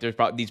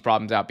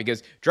problems out,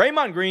 because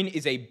Draymond Green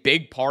is a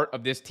big part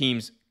of this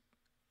team's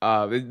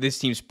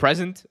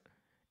present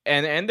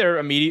and their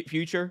immediate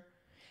future,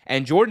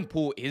 and Jordan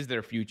Poole is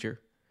their future.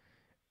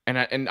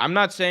 And I'm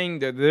not saying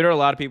that there are a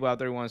lot of people out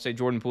there who want to say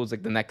Jordan Poole is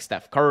like the next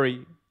Steph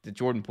Curry. That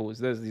Jordan Poole is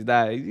this, he's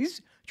that.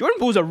 Jordan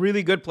Poole is a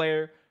really good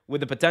player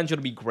with the potential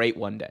to be great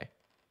one day,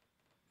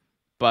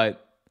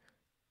 but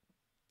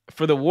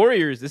for the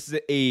Warriors, this is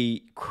a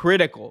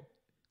critical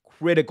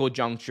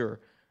juncture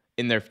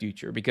in their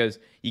future, because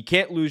you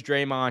can't lose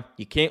Draymond,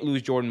 you can't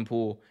lose Jordan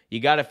Poole.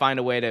 You got to find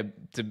a way to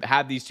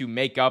have these two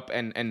make up,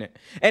 and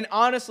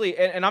honestly,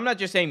 and I'm not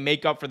just saying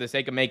make up for the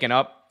sake of making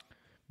up,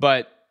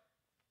 but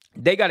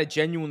they got to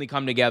genuinely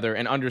come together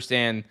and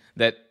understand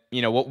that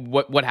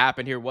what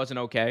happened here wasn't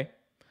okay.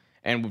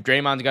 And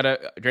Draymond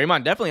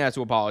definitely has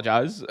to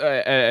apologize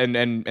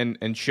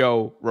and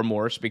show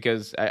remorse,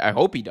 because I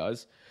hope he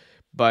does,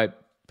 but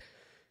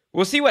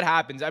we'll see what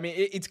happens. I mean,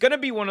 it's going to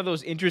be one of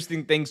those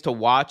interesting things to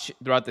watch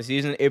throughout the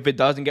season. If it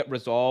doesn't get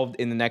resolved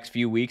in the next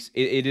few weeks,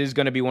 it is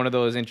going to be one of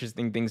those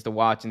interesting things to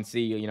watch and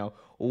see,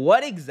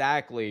 what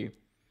exactly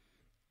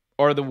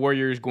are the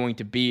Warriors going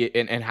to be,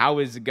 and how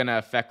is it going to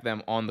affect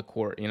them on the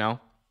court,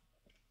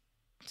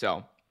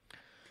 So,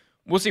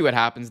 we'll see what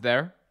happens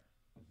there.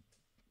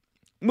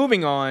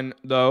 Moving on,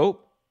 though,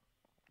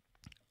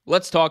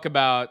 let's talk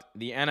about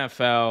the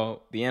NFL,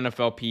 the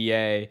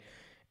NFLPA,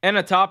 and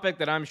a topic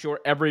that I'm sure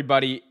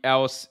everybody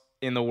else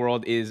in the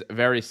world is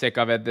very sick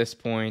of at this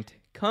point: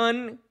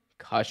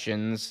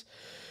 concussions.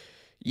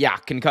 Yeah,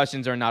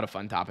 concussions are not a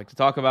fun topic to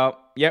talk about,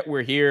 yet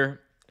we're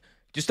here.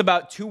 Just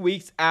about 2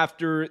 weeks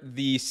after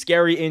the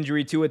scary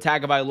injury Tua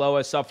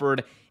Tagovailoa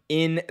suffered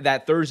in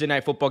that Thursday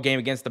night football game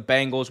against the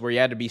Bengals, where he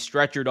had to be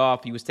stretchered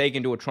off. He was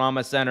taken to a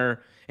trauma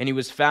center, and he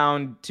was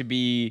found to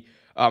be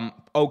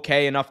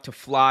okay enough to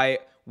fly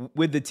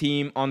with the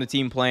team on the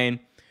team plane.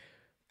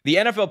 The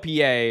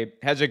NFLPA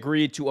has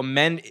agreed to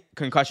amend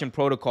concussion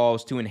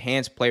protocols to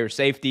enhance player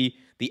safety.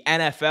 The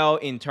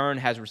NFL, in turn,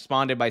 has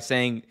responded by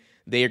saying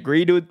they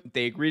agree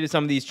to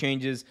some of these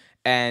changes,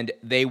 and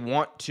they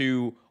want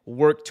to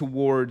work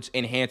towards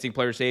enhancing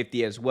player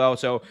safety as well.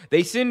 So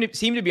they seem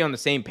to be on the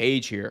same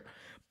page here.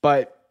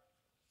 But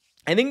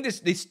I think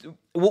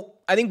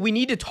I think we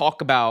need to talk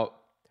about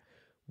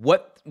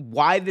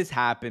why this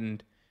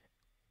happened,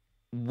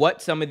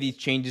 what some of these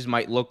changes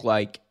might look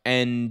like,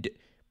 and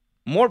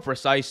more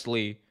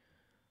precisely,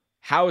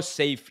 how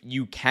safe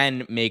you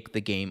can make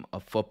the game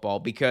of football,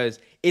 because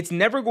it's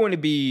never going to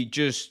be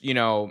just,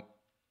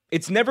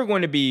 it's never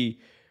going to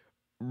be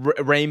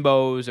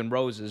rainbows and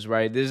roses,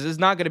 right? This is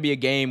not going to be a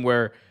game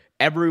where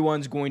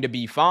everyone's going to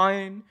be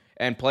fine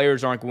and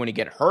players aren't going to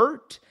get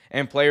hurt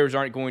and players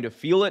aren't going to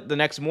feel it the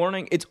next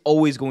morning. It's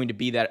always going to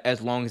be that,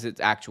 as long as it's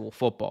actual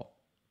football.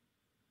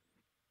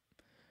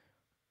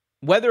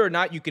 Whether or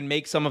not you can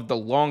make some of the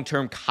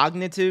long-term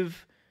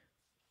cognitive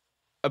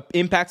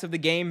impacts of the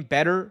game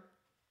better,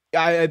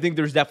 I think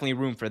there's definitely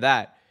room for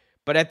that.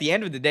 But at the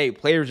end of the day,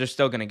 players are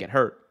still going to get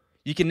hurt.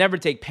 You can never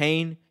take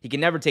pain. You can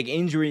never take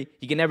injury.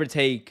 You can never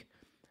take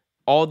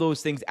all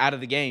those things out of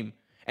the game.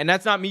 And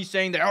that's not me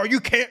saying that, oh, you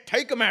can't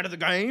take them out of the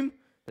game.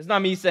 That's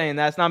not me saying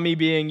that. That's not me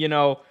being,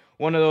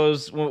 one of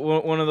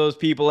those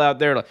people out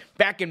there. Like,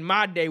 back in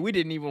my day, we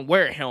didn't even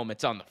wear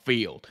helmets on the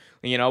field.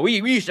 We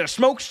used to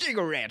smoke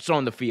cigarettes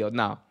on the field.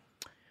 No.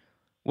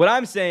 What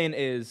I'm saying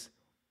is,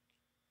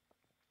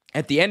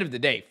 at the end of the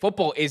day,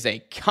 football is a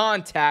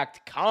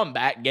contact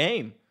combat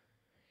game.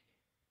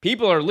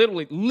 People are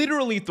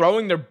literally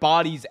throwing their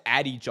bodies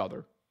at each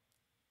other.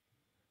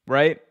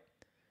 Right?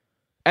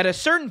 At a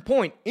certain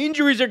point,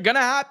 injuries are going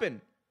to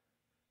happen.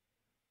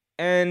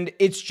 And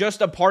it's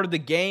just a part of the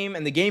game.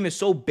 And the game is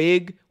so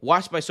big,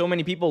 watched by so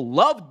many people,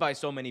 loved by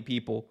so many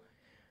people,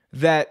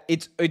 that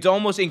it's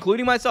almost,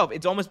 including myself,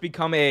 it's almost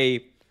become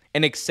an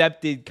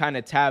accepted kind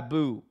of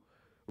taboo,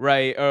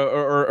 right?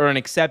 Or an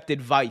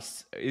accepted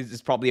vice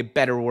is probably a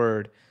better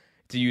word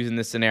to use in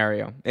this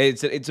scenario.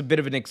 It's a bit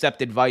of an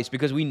accepted vice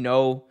because we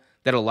know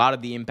that a lot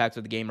of the impacts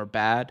of the game are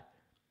bad,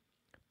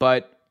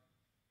 but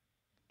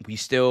we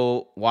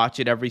still watch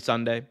it every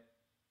Sunday,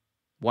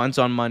 once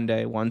on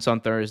Monday, once on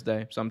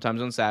Thursday,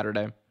 sometimes on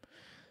Saturday,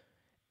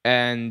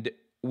 and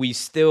we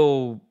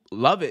still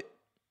love it.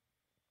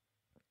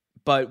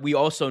 But we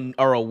also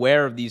are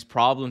aware of these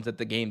problems that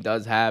the game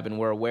does have, and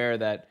we're aware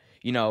that,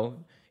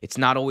 it's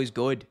not always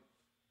good.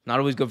 Not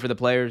always good for the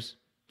players.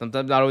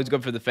 Sometimes not always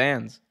good for the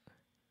fans.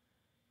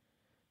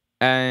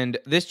 And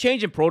this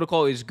change in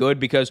protocol is good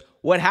because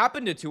what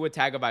happened to Tua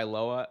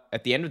Tagovailoa,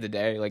 at the end of the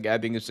day, I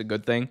think it's a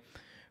good thing.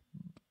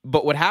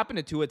 But what happened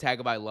to Tua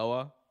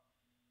Tagovailoa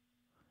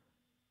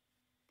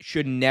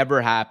should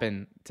never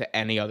happen to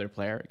any other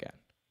player again.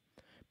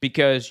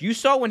 Because you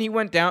saw when he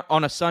went down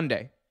on a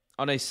Sunday,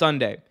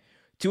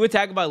 Tua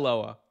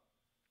Tagovailoa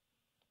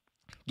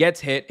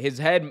gets hit. His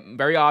head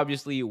very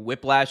obviously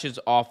whiplashes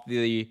off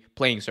the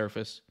playing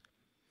surface.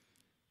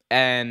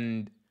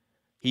 And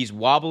he's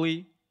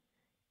wobbly.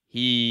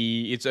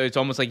 It's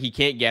almost like he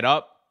can't get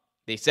up.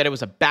 They said it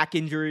was a back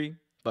injury.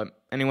 But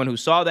anyone who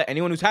saw that,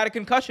 anyone who's had a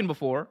concussion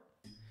before,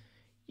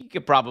 you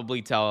could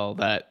probably tell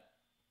that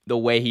the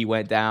way he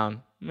went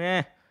down,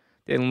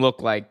 didn't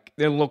look like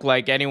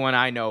anyone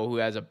I know who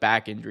has a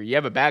back injury. You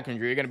have a back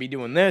injury, you're gonna be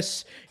doing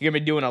this. You're gonna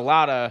be doing a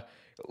lot of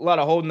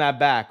holding that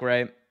back,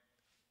 right?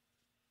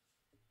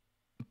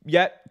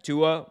 Yet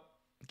Tua,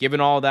 given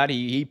all that,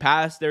 he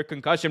passed their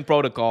concussion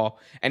protocol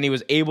and he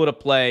was able to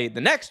play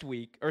the next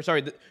week.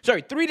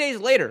 3 days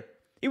later.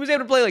 He was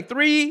able to play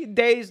 3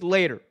 days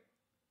later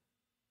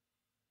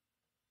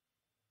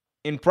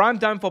in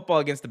primetime football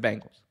against the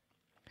Bengals.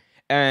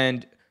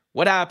 And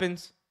what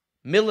happens?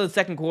 Middle of the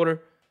second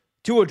quarter,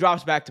 Tua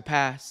drops back to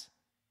pass.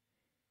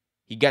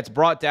 He gets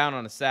brought down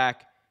on a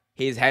sack.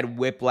 His head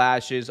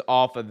whiplashes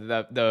off of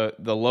the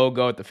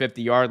logo at the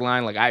 50-yard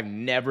line. I've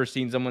never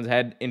seen someone's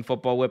head in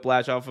football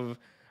whiplash off of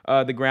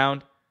the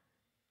ground.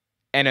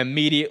 And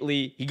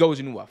immediately, he goes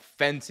into a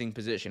fencing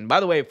position.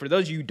 By the way, for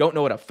those of you who don't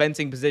know what a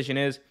fencing position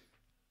is,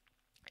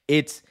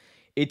 it's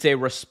a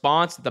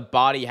response that the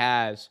body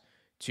has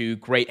to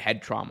great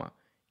head trauma.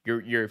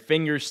 Your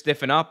fingers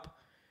stiffen up.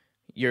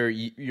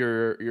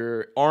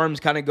 Your arms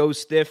kind of go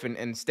stiff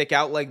and stick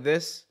out like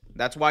this.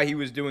 That's why he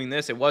was doing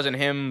this. It wasn't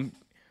him.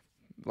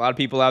 A lot of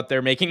people out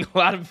there making a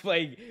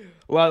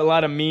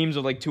lot of memes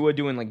of Tua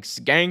doing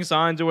gang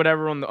signs or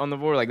whatever on the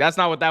board. That's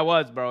not what that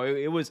was, bro.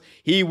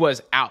 He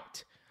was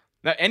out.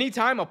 Now,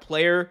 anytime a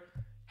player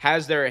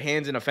has their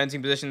hands in a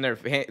fencing position, their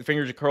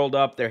fingers are curled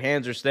up, their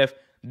hands are stiff,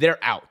 they're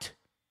out.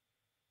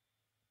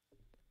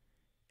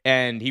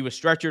 And he was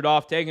stretchered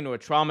off, taken to a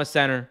trauma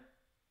center.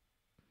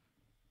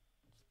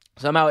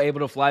 Somehow able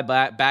to fly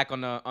back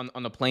on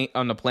the plane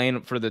on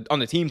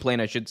the team plane,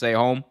 I should say,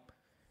 home.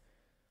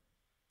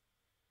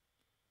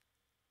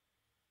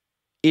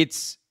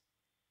 It's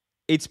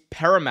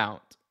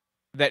paramount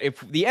that if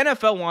the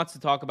NFL wants to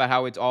talk about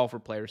how it's all for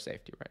player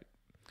safety, right?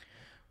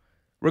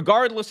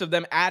 Regardless of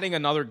them adding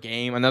another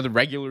game, another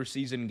regular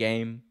season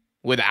game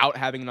without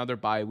having another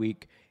bye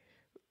week,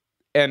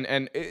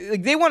 and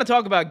they want to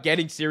talk about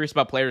getting serious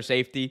about player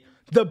safety,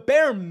 the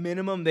bare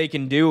minimum they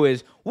can do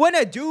is when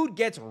a dude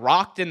gets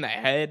rocked in the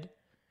head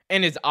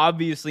and is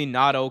obviously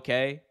not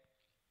okay,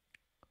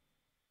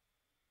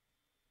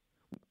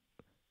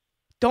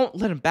 don't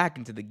let him back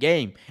into the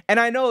game. And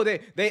I know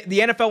that the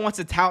NFL wants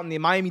to tout and the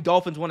Miami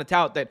Dolphins want to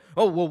tout that,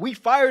 we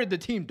fired the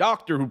team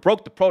doctor who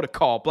broke the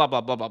protocol, blah,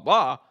 blah, blah, blah,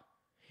 blah.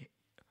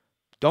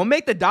 Don't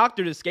make the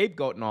doctor the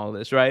scapegoat in all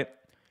this, right?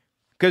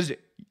 Because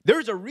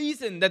there's a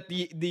reason that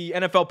the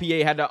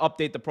NFLPA had to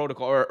update the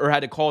protocol or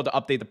had to call to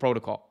update the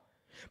protocol.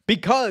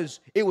 Because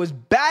it was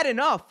bad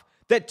enough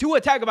that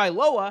Tua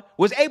Tagovailoa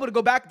was able to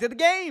go back to the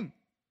game.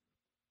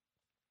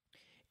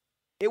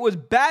 It was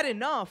bad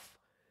enough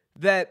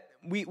that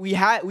we've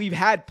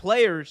had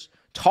players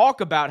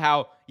talk about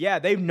how,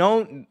 they've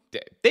known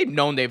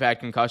they've had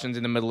concussions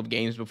in the middle of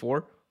games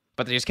before,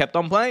 but they just kept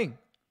on playing.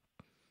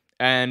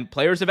 And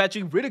players have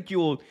actually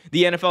ridiculed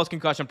the NFL's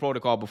concussion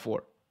protocol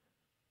before.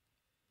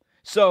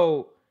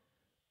 So,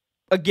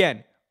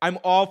 again, I'm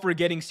all for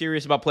getting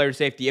serious about player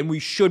safety, and we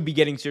should be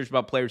getting serious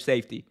about player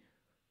safety.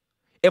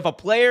 If a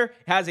player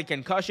has a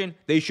concussion,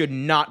 they should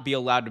not be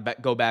allowed to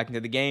go back into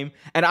the game.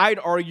 And I'd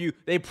argue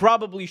they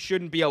probably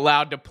shouldn't be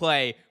allowed to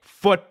play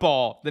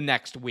football the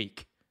next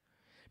week.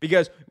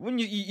 Because when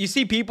you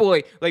see people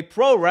like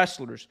pro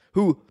wrestlers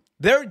who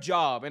their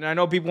job, and I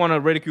know people want to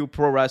ridicule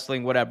pro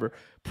wrestling, whatever.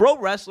 Pro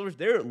wrestlers,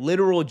 their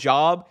literal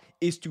job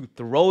is to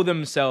throw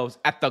themselves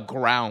at the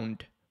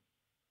ground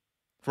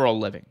for a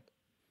living.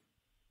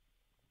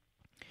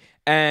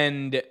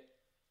 And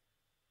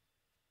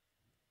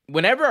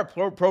whenever a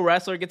pro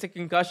wrestler gets a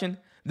concussion,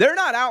 they're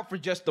not out for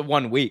just the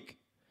 1 week.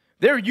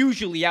 They're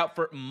usually out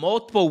for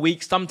multiple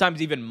weeks,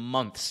 sometimes even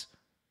months,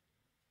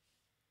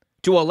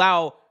 to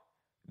allow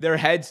their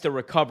heads to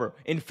recover.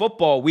 In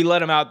football, we let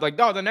them out like,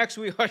 the next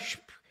week,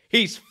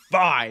 he's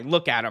fine.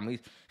 Look at him.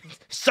 He's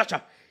such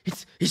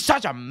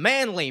a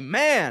manly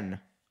man.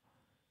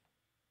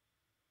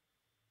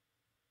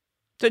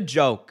 It's a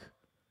joke.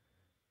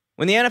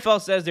 When the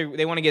NFL says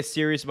they want to get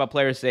serious about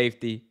player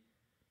safety,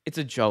 it's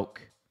a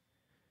joke.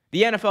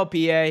 The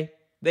NFLPA,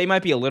 they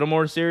might be a little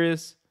more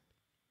serious,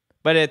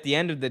 but at the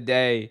end of the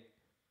day,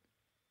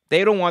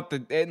 they don't want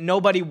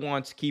nobody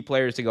wants key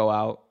players to go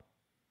out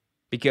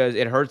because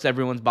it hurts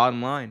everyone's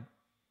bottom line.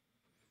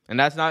 And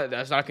that's not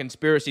a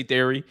conspiracy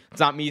theory. It's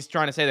not me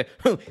trying to say that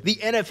the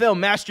NFL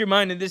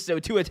masterminded this so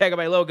Tua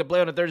Tagovailoa could play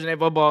on a Thursday Night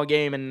Football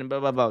game and blah,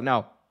 blah, blah.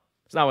 No,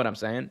 it's not what I'm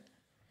saying.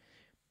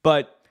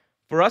 But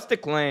for us to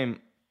claim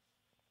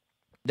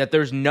that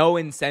there's no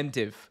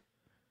incentive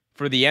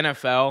for the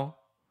NFL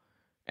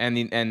and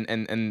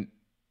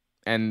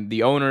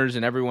the owners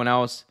and everyone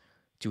else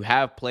to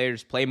have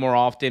players play more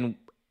often,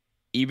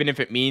 even if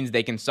it means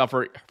they can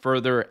suffer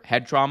further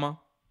head trauma,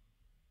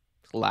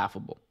 it's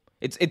laughable.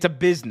 It's a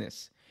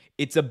business.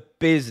 It's a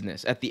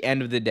business at the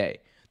end of the day.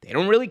 They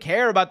don't really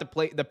care about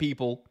the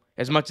people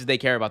as much as they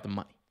care about the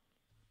money.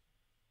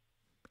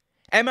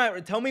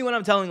 Tell me when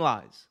I'm telling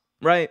lies,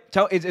 right?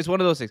 It's one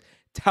of those things.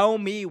 Tell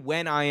me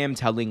when I am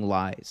telling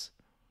lies.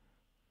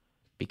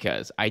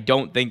 Because I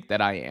don't think that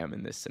I am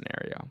in this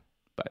scenario.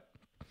 But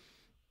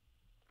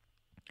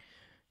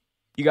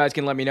you guys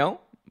can let me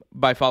know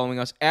by following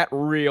us at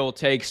Real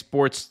Take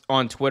Sports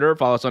on Twitter.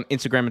 Follow us on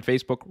Instagram and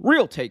Facebook.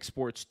 Real Take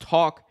Sports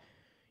Talk.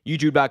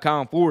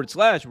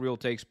 YouTube.com/Real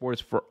Take Sports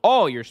for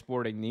all your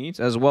sporting needs,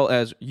 as well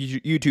as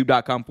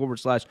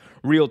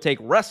YouTube.com/Real Take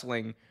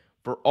Wrestling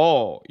for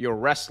all your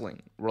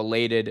wrestling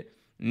related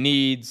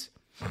needs.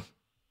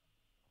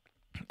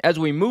 As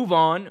we move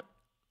on,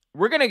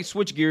 we're going to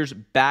switch gears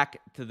back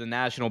to the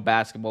National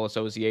Basketball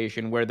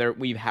Association, where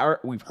we've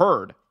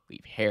heard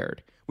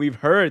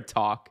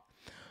talk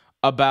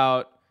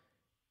about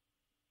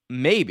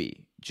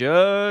maybe,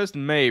 just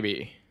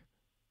maybe,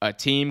 a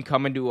team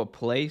coming to a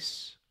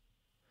place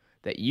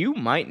that you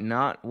might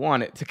not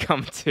want it to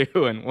come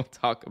to, and we'll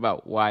talk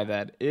about why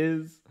that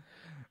is.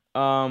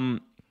 But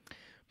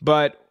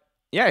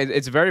yeah,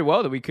 it's very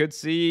well that we could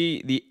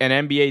see an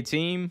NBA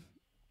team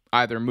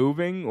either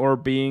moving or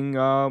being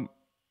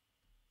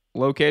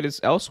located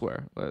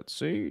elsewhere. Let's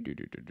see.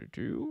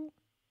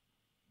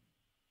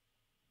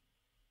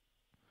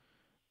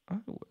 I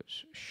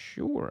was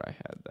sure I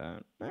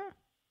had that.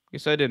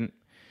 Guess I didn't.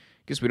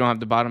 Guess we don't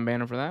have the bottom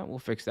banner for that. We'll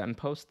fix that in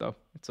post, though.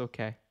 It's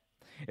okay.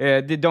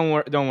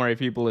 Don't worry,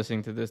 people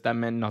listening to this. That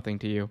meant nothing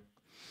to you.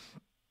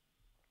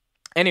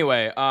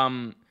 Anyway,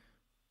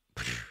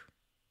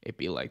 it'd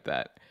be like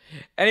that.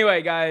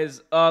 Anyway,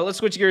 guys, let's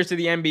switch gears to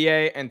the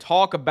NBA and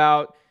talk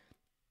about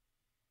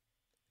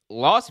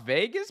Las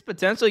Vegas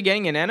potentially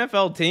getting an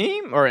NFL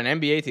team or an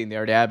NBA team. They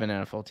already have an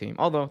NFL team,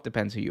 although it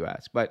depends who you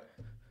ask. But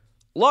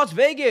Las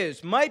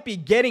Vegas might be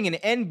getting an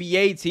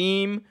NBA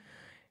team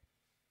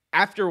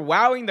after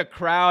wowing the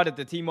crowd at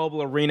the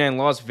T-Mobile Arena in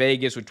Las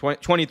Vegas with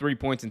 23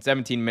 points in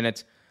 17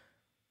 minutes.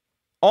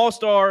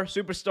 All-star,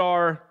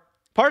 superstar,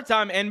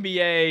 part-time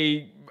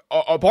NBA,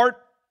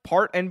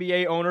 part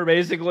NBA owner,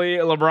 basically,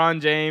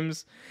 LeBron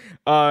James,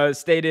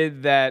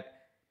 stated that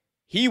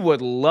he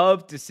would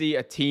love to see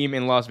a team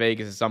in Las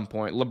Vegas at some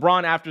point.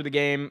 LeBron, after the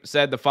game,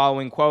 said the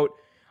following, quote,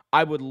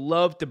 "I would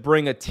love to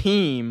bring a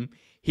team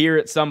here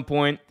at some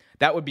point.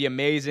 That would be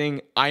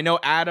amazing. I know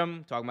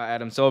Adam," talking about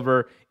Adam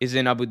Silver, "is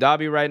in Abu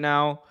Dhabi right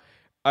now,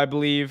 I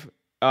believe.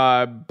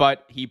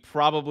 But he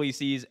probably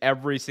sees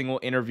every single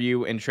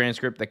interview and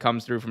transcript that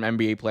comes through from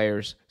NBA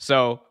players.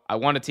 So I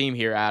want a team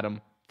here,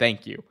 Adam.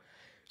 Thank you."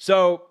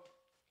 So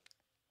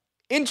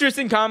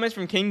interesting comments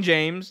from King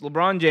James,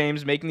 LeBron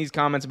James, making these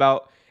comments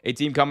about a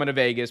team coming to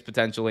Vegas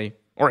potentially,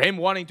 or him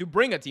wanting to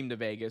bring a team to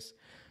Vegas.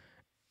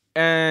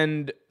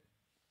 And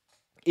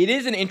it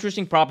is an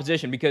interesting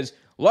proposition because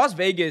Las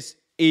Vegas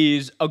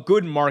is a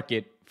good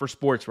market for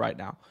sports right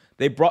now.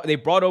 They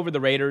brought over the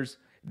Raiders.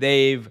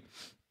 They're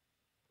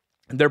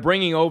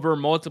bringing over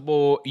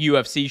multiple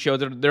UFC shows.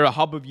 They're a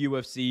hub of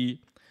UFC.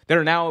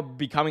 They're now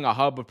becoming a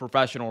hub of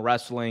professional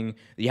wrestling.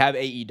 You have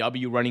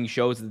AEW running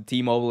shows at the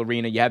T-Mobile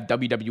Arena. You have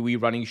WWE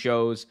running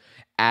shows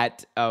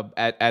at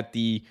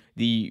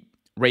the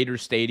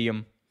Raiders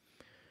Stadium.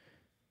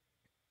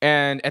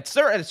 And at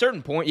a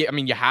certain point, I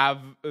mean, you have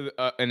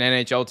an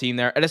NHL team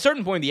there. At a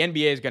certain point, the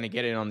NBA is going to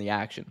get in on the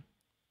action.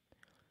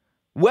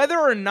 Whether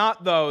or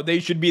not, though, they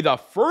should be the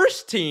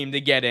first team to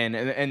get in,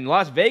 and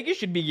Las Vegas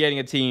should be getting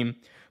a team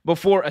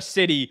before a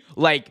city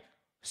like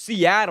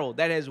Seattle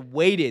that has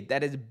waited,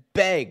 that has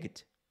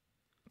begged,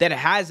 that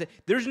has.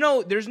 There's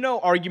no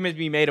argument to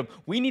be made of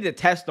we need to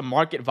test the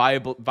market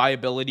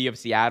viability of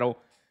Seattle.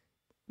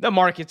 The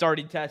market's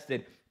already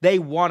tested. They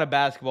want a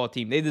basketball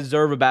team. They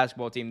deserve a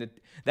basketball team.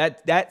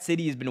 That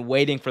city has been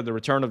waiting for the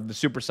return of the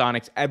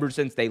Supersonics ever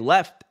since they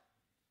left.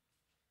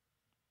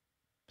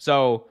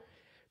 So,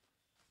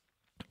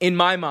 in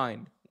my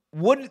mind,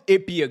 would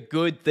it be a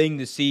good thing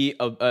to see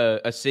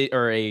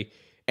a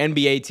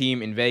NBA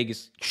team in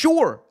Vegas?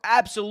 Sure,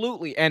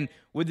 absolutely. And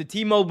with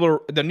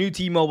the new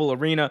T-Mobile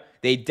Arena,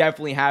 they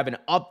definitely have an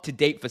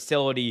up-to-date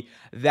facility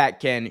that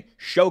can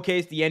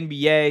showcase the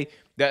NBA.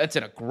 That's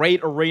in a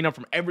great arena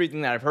from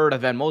everything that I've heard.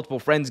 I've had multiple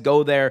friends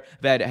go there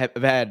that have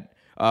had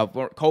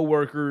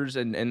coworkers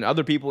and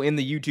other people in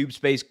the YouTube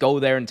space go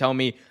there and tell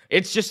me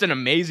it's just an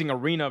amazing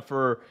arena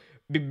for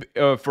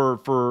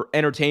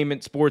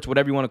entertainment, sports,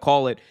 whatever you want to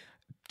call it,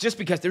 just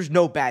because there's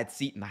no bad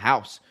seat in the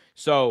house.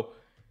 So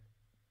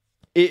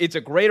it's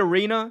a great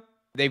arena.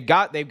 They've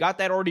got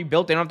that already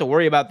built. They don't have to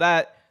worry about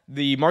that.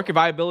 The market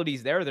viability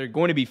is there. There are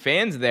going to be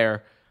fans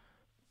there,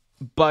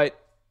 but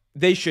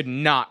they should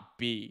not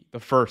be the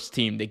first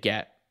team to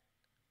get,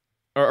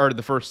 or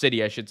the first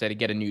city, I should say, to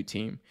get a new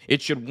team.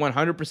 It should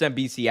 100%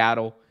 be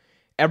Seattle.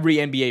 Every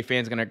NBA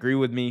fan is going to agree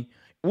with me.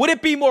 Would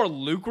it be more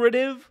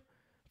lucrative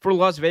for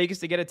Las Vegas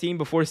to get a team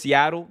before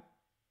Seattle?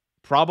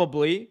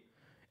 Probably.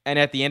 And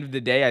at the end of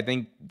the day, I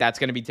think that's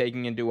going to be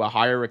taking into a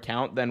higher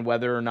account than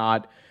whether or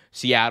not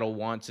Seattle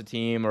wants a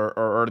team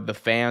or the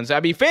fans. I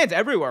mean, fans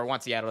everywhere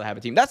want Seattle to have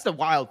a team. That's the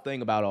wild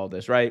thing about all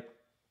this, right?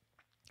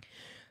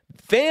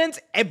 Fans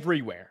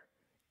everywhere,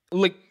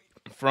 like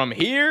from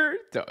here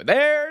to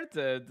there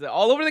to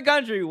all over the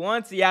country,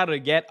 want Seattle to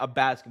get a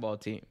basketball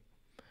team.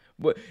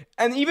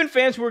 And even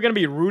fans who are going to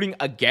be rooting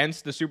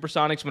against the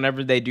Supersonics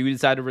whenever they do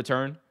decide to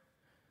return,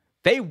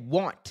 they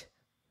want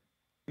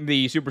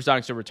the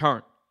Supersonics to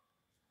return.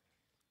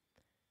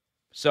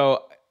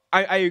 So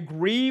I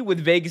agree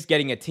with Vegas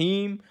getting a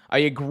team. I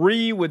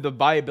agree with the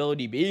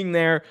viability being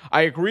there.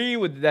 I agree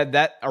with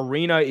that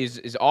arena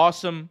is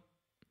awesome.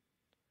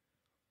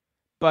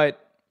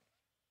 But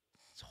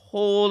let's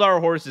hold our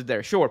horses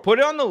there. Sure, put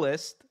it on the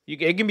list.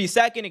 It can be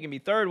second, it can be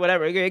third,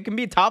 whatever. It can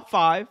be top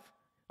 5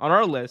 on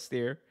our list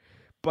here.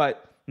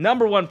 But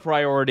number one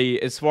priority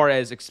as far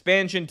as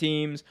expansion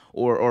teams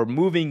or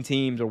moving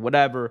teams or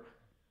whatever,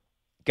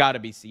 got to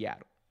be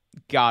Seattle.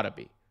 Got to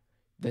be.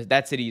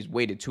 That city has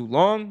waited too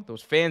long.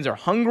 Those fans are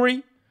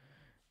hungry.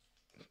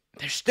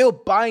 They're still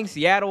buying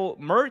Seattle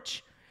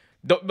merch.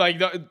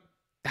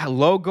 That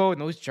logo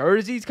and those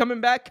jerseys coming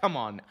back. Come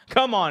on now,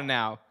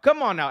 Adam.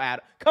 Come on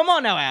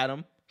now,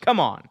 Adam. Come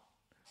on.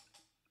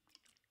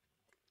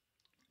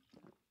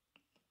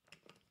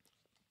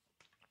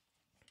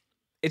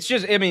 It's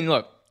just, I mean,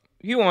 look,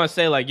 you want to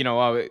say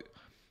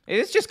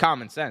it's just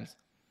common sense.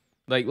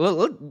 Like,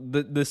 look,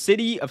 the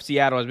city of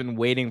Seattle has been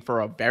waiting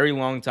for a very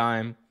long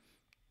time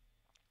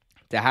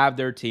to have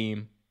their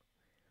team.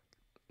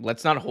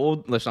 Let's not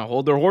hold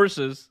their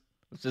horses.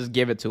 Let's just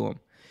give it to them.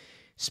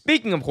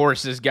 Speaking of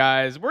horses,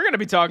 guys, we're going to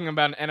be talking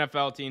about an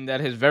NFL team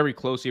that is very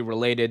closely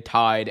related,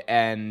 tied,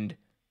 and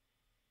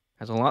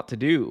has a lot to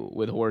do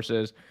with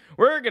horses.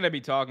 We're going to be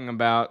talking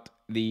about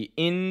the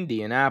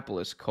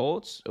Indianapolis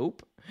Colts.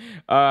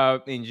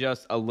 In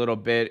just a little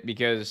bit,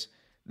 because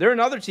they're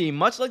another team,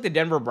 much like the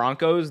Denver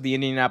Broncos. The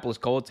Indianapolis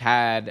Colts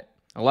had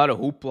a lot of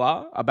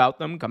hoopla about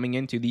them coming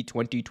into the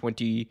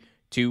 2022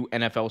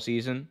 NFL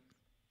season.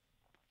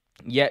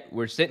 Yet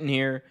we're sitting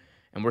here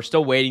and we're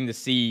still waiting to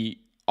see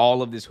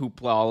all of this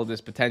hoopla, all of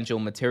this potential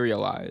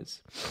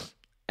materialize.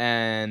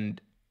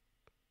 And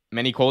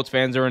many Colts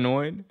fans are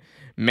annoyed.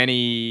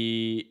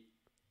 Many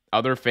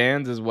other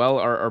fans as well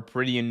are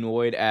pretty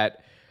annoyed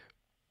at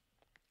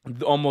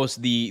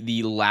almost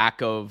the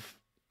lack of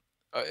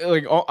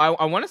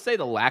I want to say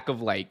the lack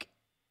of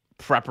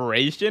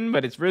preparation,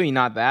 but it's really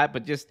not that,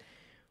 but just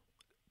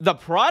the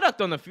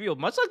product on the field,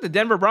 much like the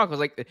Denver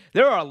Broncos.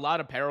 There are a lot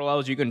of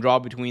parallels you can draw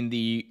between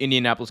the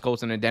Indianapolis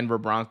Colts and the Denver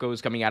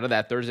Broncos coming out of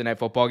that Thursday night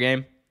football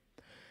game.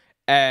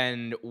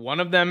 And one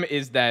of them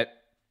is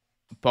that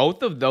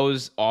both of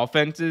those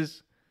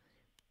offenses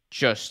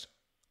just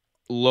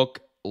look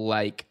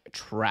like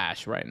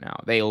trash right now.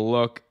 They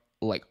look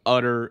like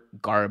utter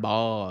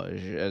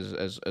garbage,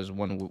 as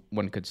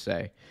one could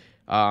say.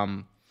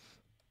 But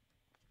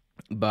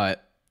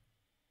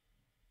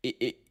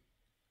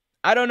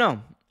I don't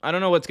know. I don't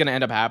know what's going to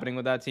end up happening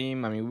with that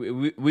team. I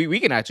mean, we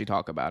can actually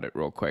talk about it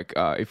real quick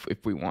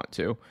if we want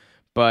to.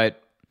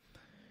 But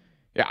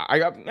yeah,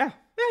 you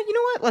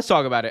know what? Let's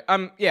talk about it.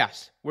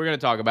 Yes, we're going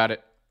to talk about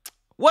it.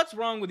 What's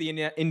wrong with the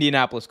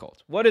Indianapolis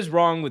Colts? What is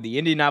wrong with the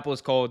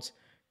Indianapolis Colts?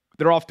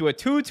 They're off to a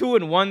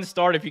 2-1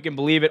 start, if you can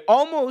believe it.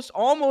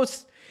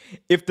 Almost.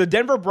 If the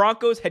Denver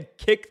Broncos had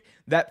kicked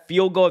that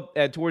field goal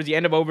towards the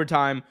end of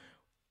overtime,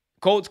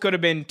 Colts could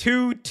have been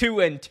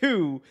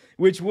 2-2,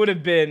 which would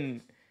have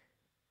been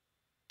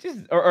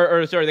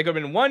sorry, they could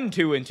have been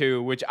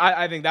 1-2-2, which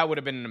I think that would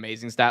have been an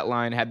amazing stat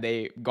line had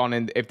they gone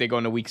in. If they go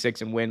into week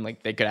 6 and win,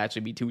 like they could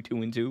actually be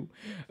 2-2-2.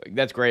 Like,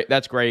 that's great.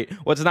 That's great.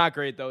 What's not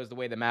great though is the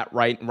way that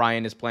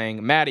Ryan is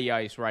playing. Matty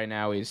Ice right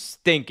now is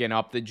stinking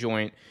up the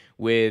joint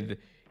with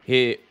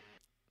his.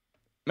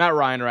 Matt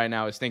Ryan right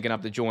now is stinking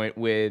up the joint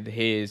with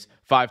his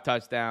 5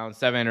 touchdowns,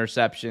 7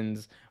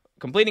 interceptions,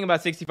 completing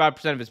about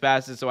 65% of his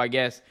passes. So I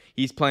guess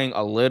he's playing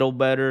a little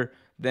better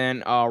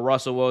than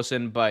Russell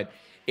Wilson, but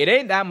it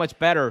ain't that much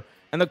better.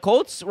 And the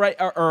Colts, right,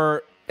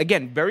 are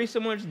again very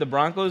similar to the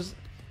Broncos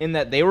in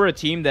that they were a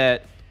team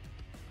that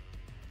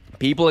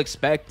people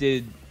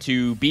expected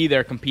to be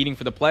there competing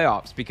for the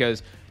playoffs,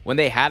 because when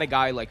they had a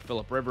guy like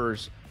Phillip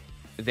Rivers,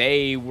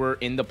 they were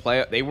in the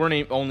play. They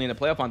weren't only in the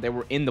playoff hunt; they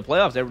were in the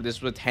playoffs.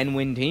 This was a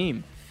 10-win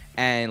team,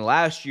 and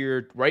last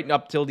year, right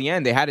up till the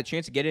end, they had a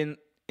chance to get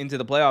into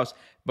the playoffs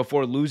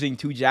before losing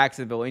to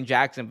Jacksonville in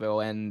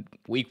Jacksonville. And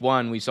week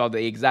 1, we saw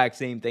the exact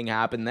same thing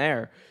happen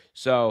there.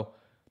 So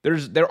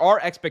there are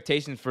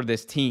expectations for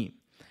this team,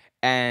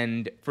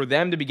 and for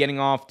them to be getting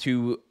off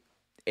to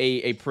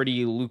a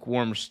pretty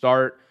lukewarm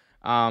start.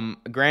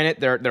 Granted,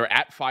 they're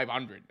at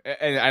 500,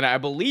 and I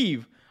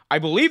believe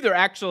they're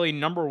actually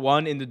number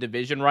 1 in the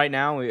division right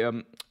now.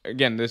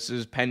 Again, this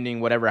is pending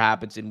whatever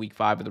happens in week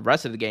 5 of the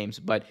rest of the games,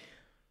 but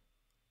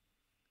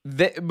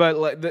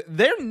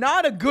they're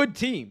not a good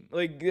team.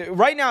 Like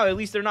right now, at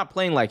least they're not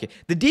playing like it.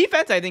 The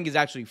defense, I think, is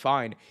actually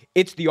fine.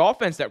 It's the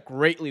offense that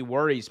greatly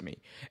worries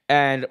me,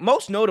 and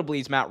most notably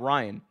is Matt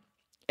Ryan.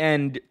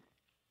 And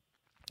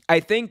I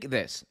think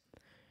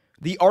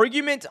the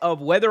argument of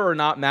whether or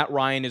not Matt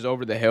Ryan is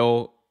over the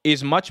hill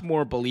is much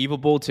more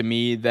believable to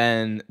me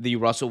than the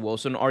Russell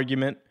Wilson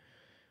argument,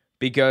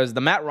 because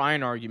the Matt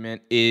Ryan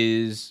argument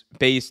is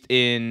based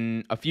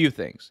in a few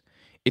things.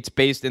 It's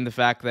based in the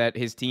fact that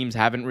his teams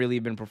haven't really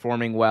been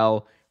performing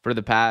well for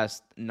the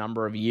past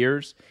number of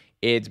years.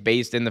 It's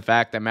based in the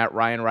fact that Matt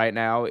Ryan right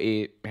now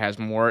has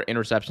more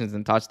interceptions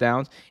than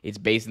touchdowns. It's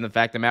based in the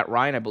fact that Matt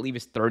Ryan, I believe,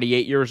 is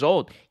 38 years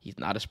old. He's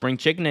not a spring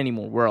chicken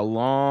anymore. We're a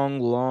long,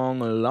 long,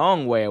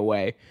 long way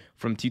away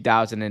from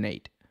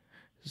 2008.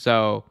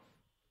 So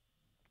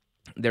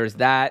there's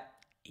that.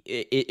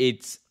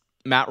 It's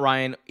Matt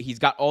Ryan. He's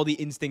got all the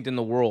instinct in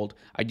the world.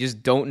 I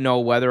just don't know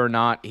whether or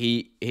not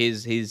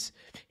his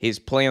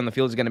play on the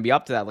field is going to be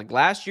up to that. Like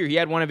last year, he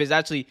had one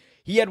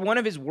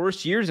of his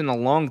worst years in a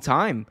long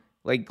time.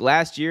 Like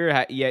last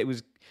year, it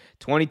was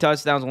 20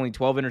 touchdowns, only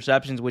 12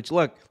 interceptions. Which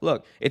look,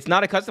 it's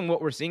not accustomed to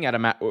what we're seeing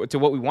to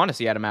what we want to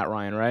see out of Matt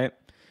Ryan, right?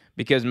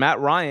 Because Matt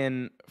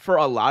Ryan, for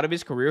a lot of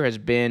his career, has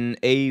been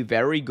a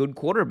very good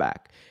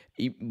quarterback.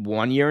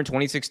 1 year in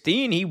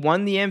 2016, he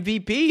won the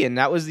MVP, and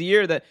that was the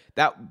year that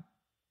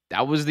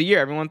was the year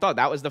everyone thought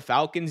that was the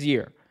Falcons'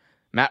 year.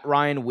 Matt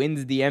Ryan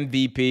wins the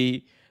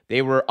MVP.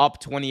 They were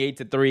up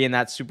 28-3 in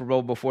that Super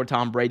Bowl before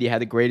Tom Brady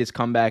had the greatest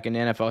comeback in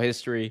NFL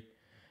history.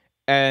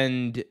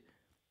 And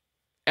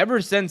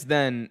ever since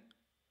then,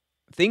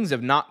 things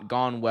have not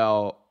gone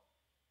well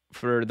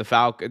for the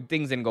Falcons.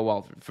 Things didn't go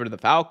well for the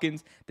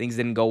Falcons. Things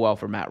didn't go well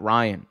for Matt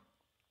Ryan.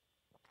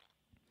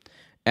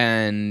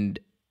 And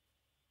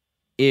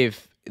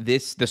if the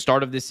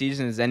start of this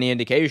season is any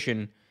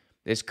indication,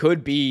 this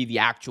could be the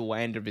actual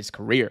end of his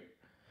career.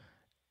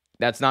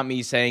 That's not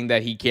me saying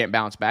that he can't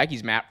bounce back.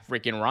 He's Matt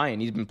freaking Ryan.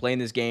 He's been playing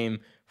this game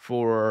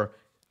for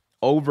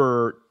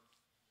over...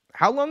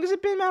 How long has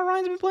it been Matt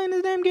Ryan's been playing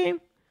this damn game?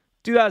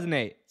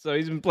 2008. So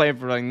he's been playing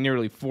for like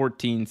nearly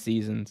 14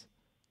 seasons.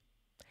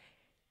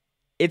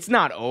 It's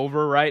not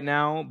over right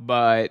now,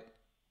 but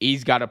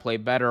he's got to play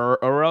better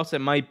or else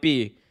it might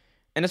be.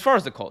 And as far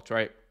as the Colts,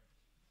 right?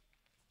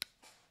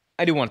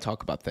 I do want to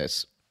talk about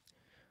this.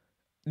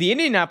 The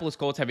Indianapolis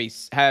Colts have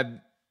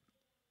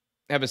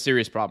a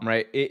serious problem,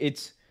 right?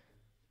 It's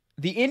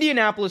the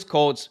Indianapolis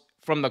Colts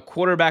from the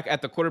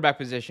quarterback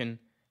position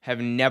have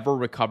never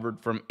recovered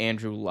from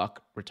Andrew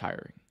Luck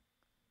retiring.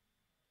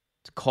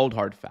 It's a cold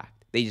hard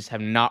fact. They just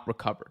have not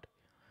recovered.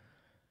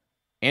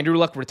 Andrew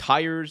Luck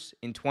retires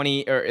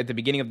at the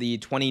beginning of the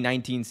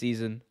 2019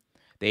 season.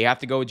 They have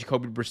to go with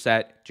Jacoby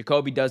Brissett.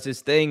 Jacoby does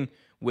his thing,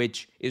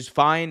 which is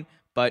fine,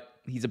 but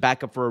he's a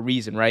backup for a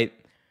reason, right?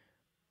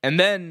 And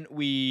then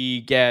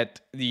we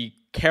get the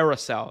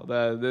carousel,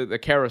 the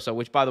carousel,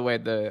 which, by the way,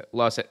 the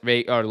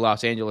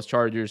Los Angeles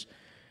Chargers,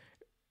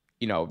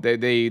 you know,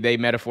 they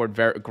metaphored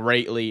very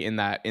greatly in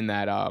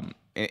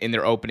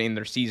their opening,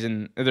 their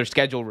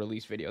schedule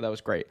release video. That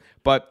was great.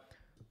 But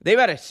they've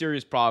had a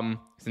serious problem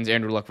since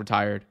Andrew Luck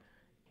retired.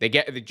 The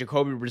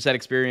Jacoby Brissett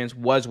experience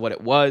was what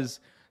it was.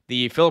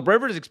 The Phillip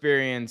Rivers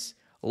experience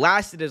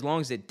lasted as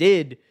long as it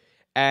did,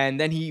 and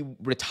then he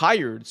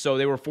retired, so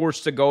they were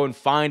forced to go and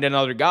find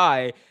another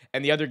guy,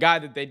 and the other guy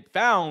that they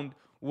found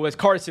was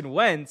Carson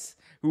Wentz,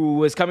 who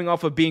was coming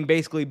off of being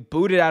basically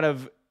booted out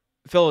of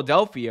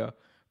Philadelphia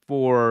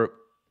for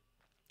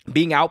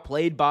being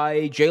outplayed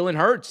by Jalen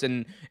Hurts,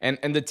 and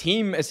the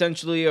team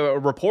essentially,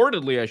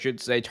 reportedly, I should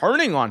say,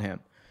 turning on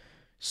him.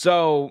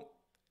 So,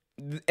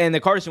 and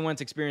the Carson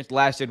Wentz experience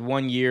lasted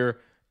 1 year.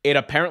 It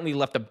apparently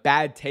left a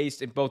bad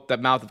taste in both the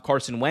mouth of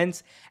Carson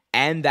Wentz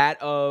and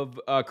that of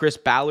Chris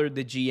Ballard,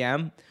 the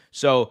GM.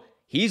 So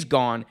he's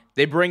gone.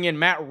 They bring in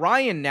Matt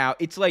Ryan now.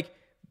 It's like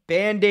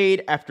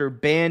Band-Aid after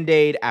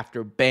Band-Aid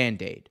after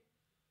Band-Aid.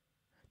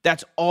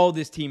 That's all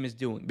this team is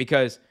doing,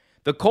 because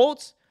the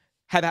Colts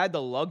have had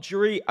the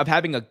luxury of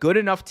having a good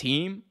enough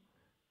team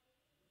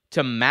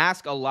to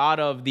mask a lot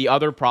of the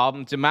other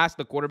problems, to mask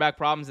the quarterback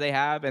problems they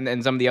have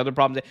and some of the other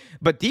problems.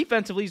 But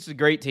defensively, it's a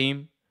great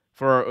team,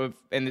 and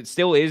it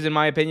still is, in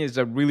my opinion. It's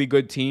a really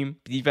good team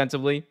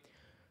defensively.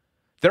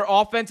 Their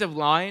offensive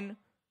line,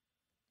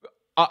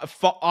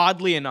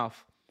 oddly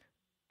enough,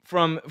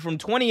 from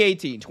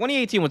 2018.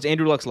 2018 was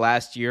Andrew Luck's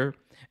last year,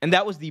 and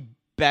that was the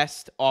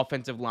best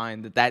offensive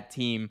line that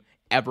team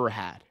ever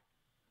had.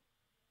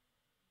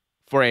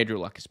 For Andrew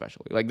Luck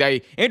especially.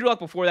 Andrew Luck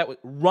before that was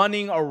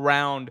running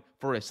around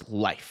for his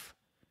life.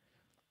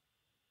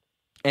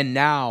 And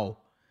now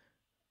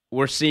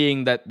we're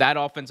seeing that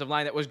offensive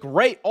line that was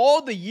great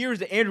all the years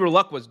that Andrew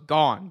Luck was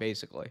gone,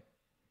 basically,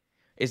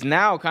 is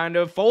now kind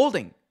of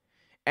folding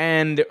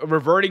and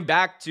reverting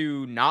back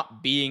to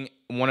not being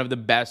one of the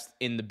best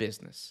in the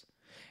business.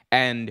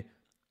 And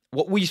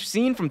what we've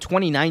seen from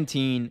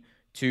 2019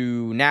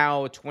 to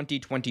now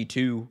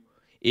 2022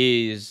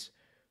 is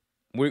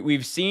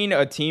we've seen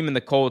a team in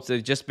the Colts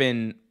that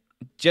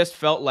just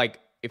felt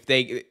like if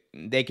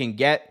they can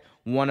get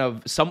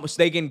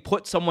they can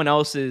put someone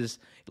else's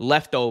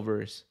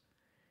leftovers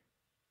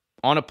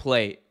on a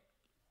plate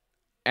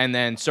and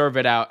then serve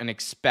it out and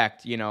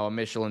expect, a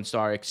Michelin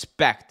star,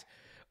 expect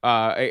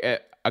a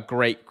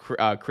great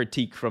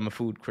critique from a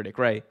food critic,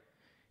 right?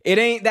 It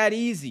ain't that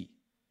easy.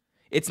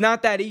 It's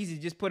not that easy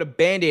to just put a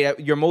Band-Aid at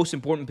your most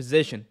important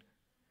position.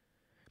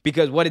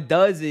 Because what it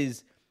does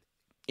is,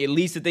 at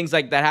least the things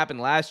like that happened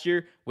last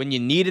year, when you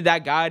needed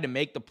that guy to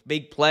make the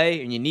big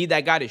play and you need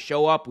that guy to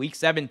show up week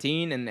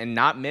 17 and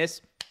not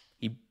miss,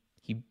 he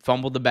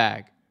fumbled the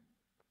bag.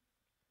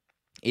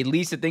 At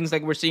least the things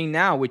like we're seeing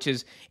now, which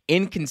is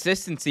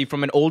inconsistency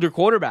from an older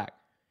quarterback.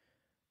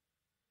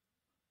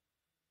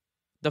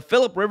 The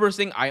Phillip Rivers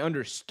thing, I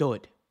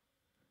understood.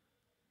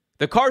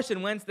 The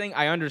Carson Wentz thing,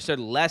 I understood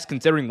less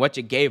considering what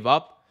you gave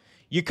up.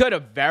 You could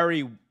have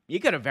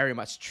very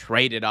much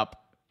traded up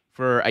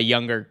for a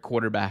younger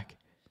quarterback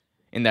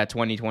in that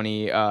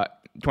 2021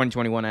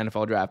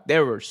 NFL draft.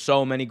 There were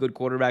so many good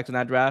quarterbacks in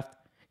that draft.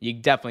 You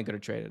definitely could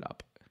have traded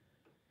up.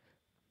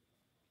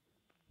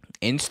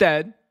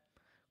 Instead,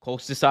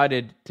 Colts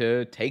decided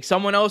to take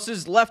someone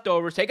else's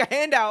leftovers, take a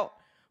handout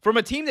from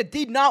a team that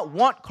did not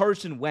want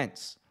Carson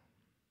Wentz.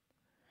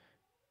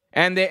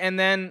 And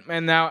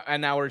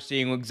now we're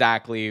seeing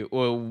exactly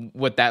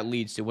what that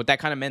leads to, what that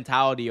kind of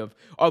mentality of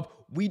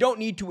we don't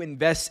need to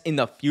invest in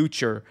the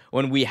future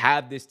when we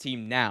have this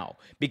team now.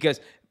 Because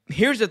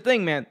here's the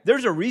thing, man.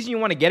 There's a reason you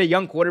want to get a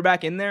young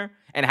quarterback in there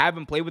and have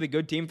him play with a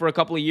good team for a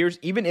couple of years,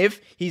 even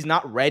if he's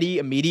not ready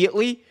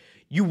immediately.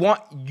 You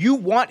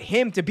want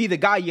him to be the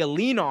guy you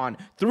lean on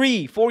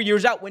 3-4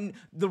 years out when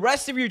the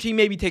rest of your team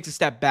maybe takes a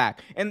step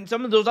back and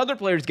some of those other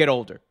players get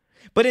older.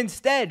 But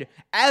instead,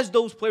 as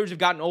those players have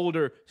gotten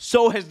older,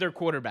 so has their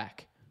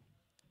quarterback.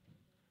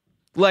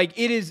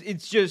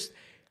 It's just,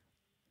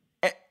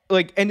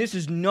 and this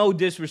is no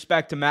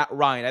disrespect to Matt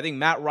Ryan. I think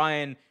Matt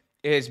Ryan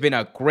has been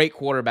a great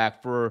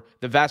quarterback for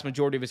the vast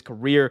majority of his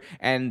career,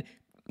 and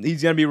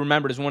he's going to be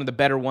remembered as one of the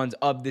better ones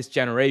of this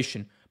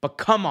generation. But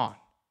come on.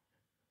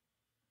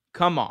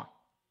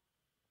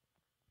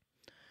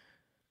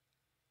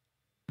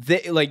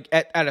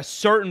 At a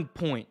certain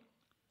point,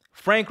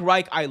 Frank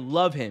Reich, I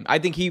love him. I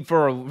think he,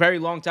 for a very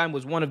long time,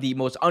 was one of the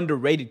most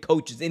underrated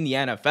coaches in the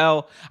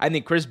NFL. I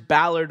think Chris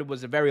Ballard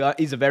is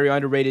a very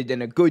underrated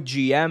and a good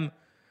GM.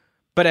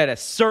 But at a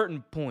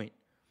certain point,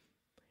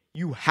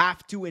 you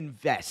have to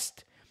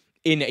invest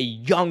in a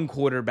young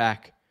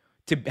quarterback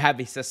to have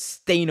a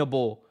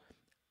sustainable,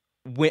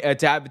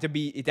 to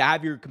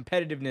have your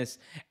competitiveness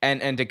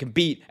and to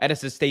compete at a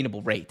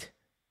sustainable rate.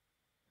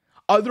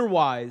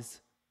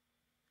 Otherwise,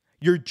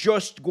 you're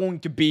just going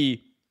to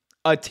be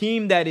a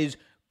team that is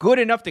good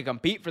enough to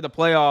compete for the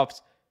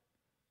playoffs,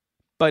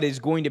 but is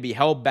going to be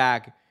held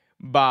back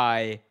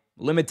by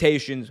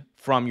limitations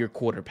from your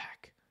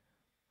quarterback.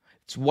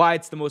 It's why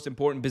it's the most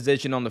important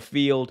position on the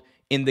field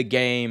in the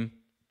game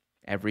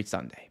every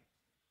Sunday.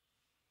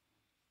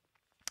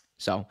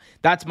 So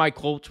that's my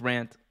Colts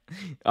rant.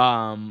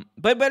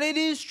 But it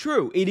is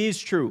true. It is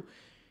true.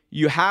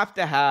 You have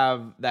to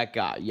have that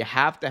guy. You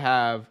have to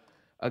have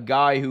a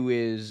guy who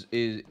is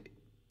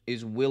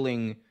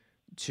willing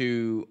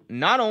to who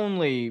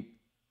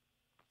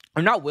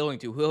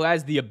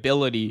has the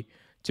ability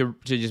to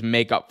just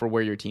make up for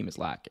where your team is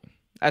lacking.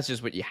 That's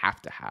just what you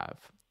have to have.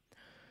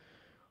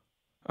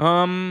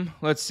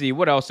 Let's see.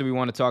 What else do we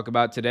want to talk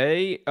about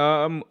today?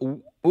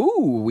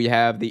 We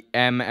have the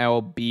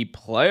MLB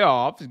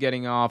playoffs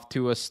getting off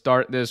to a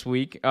start this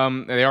week.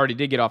 They already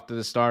did get off to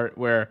the start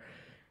where,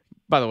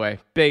 by the way,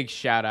 big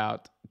shout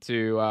out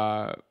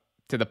to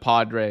the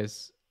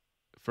Padres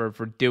for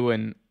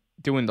doing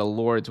the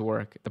Lord's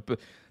work.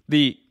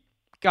 The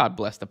God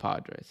bless the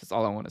Padres. That's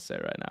all I want to say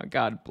right now.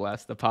 God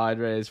bless the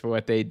Padres for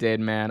what they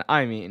did, man.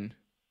 I mean,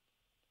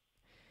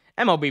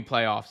 MLB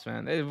playoffs,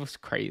 man, it was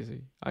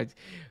crazy.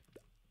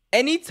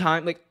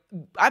 Anytime, like,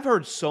 I've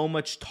heard so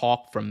much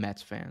talk from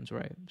Mets fans,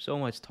 right? So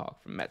much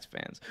talk from Mets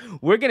fans.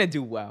 We're going to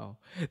do well.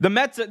 The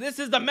Mets, this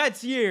is the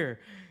Mets year.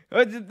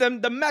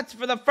 The Mets,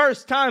 for the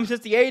first time since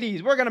the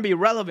 80s, we're going to be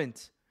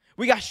relevant.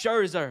 We got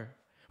Scherzer.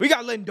 We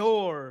got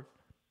Lindor.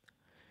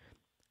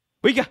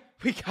 We got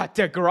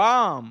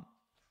DeGrom.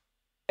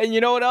 And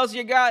you know what else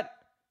you got?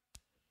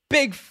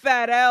 Big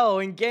fat L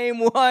in game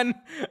 1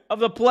 of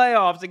the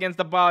playoffs against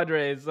the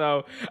Padres.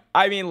 So,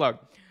 I mean, look,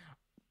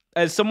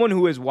 as someone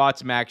who has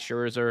watched Max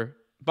Scherzer,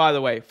 by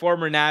the way,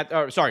 former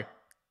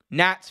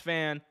Nats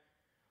fan,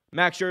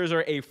 Max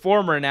Scherzer, a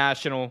former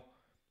National.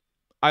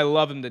 I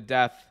love him to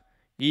death.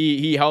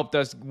 He helped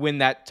us win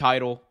that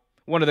title.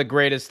 One of the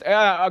greatest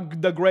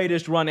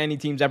run any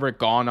team's ever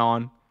gone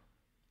on.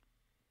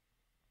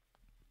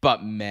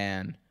 But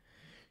man,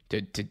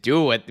 to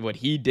do what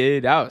he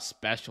did, that was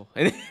special.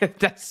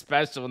 That's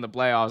special in the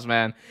playoffs,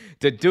 man.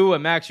 To do what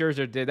Max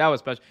Scherzer did, that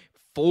was special.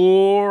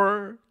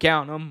 4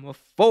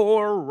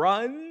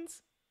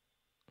 runs.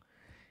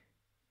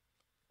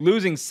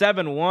 Losing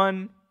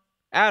 7-1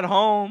 at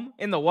home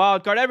in the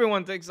wild card.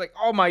 Everyone thinks like,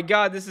 oh my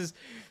God, this is...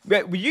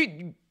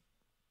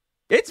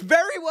 It's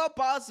very well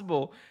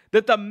possible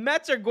that the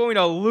Mets are going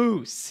to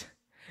lose.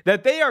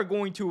 That they are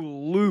going to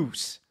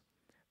lose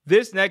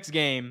this next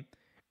game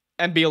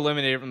and be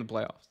eliminated from the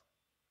playoffs.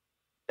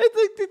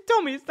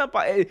 Tell me it's not.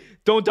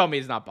 Don't tell me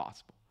it's not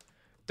possible.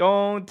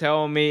 Don't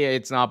tell me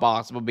it's not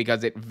possible,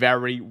 because it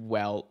very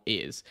well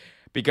is.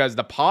 Because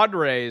the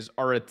Padres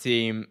are a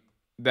team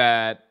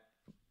that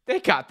they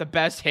got the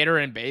best hitter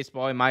in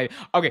baseball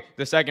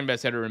the second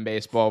best hitter in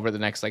baseball over the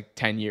next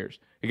 10 years.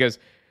 Because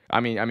I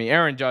mean,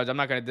 Aaron Judge, I'm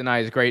not going to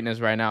deny his greatness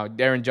right now.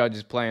 Aaron Judge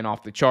is playing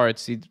off the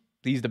charts.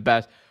 He's the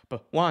best.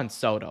 But Juan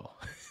Soto,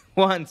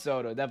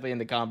 definitely in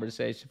the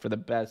conversation for the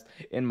best,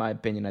 in my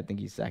opinion. I think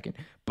he's second.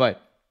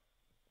 But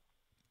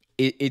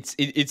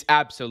it's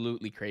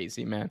absolutely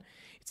crazy, man.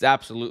 It's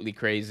absolutely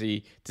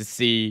crazy to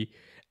see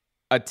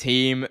a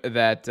team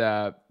that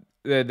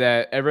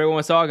everyone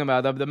was talking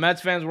about. The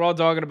Mets fans were all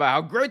talking about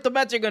how great the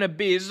Mets are going to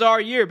be. This is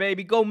our year,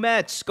 baby. Go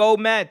Mets. Go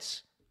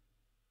Mets.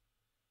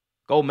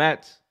 Go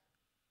Mets.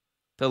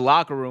 To the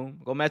locker room.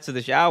 Go Mets to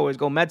the showers.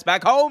 Go Mets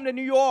back home to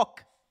New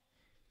York.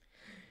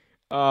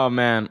 Oh,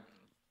 man.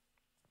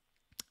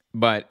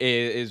 But it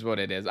is what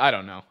it is. I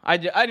don't know. I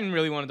didn't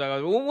really want to talk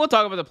about it. We'll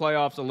talk about the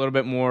playoffs a little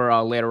bit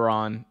more later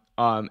on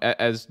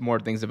as more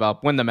things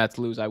develop. When the Mets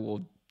lose, I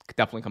will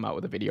definitely come out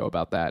with a video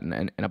about that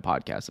and a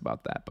podcast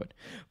about that.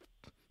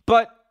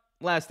 But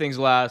last things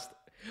last,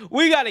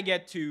 we got to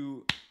get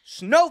to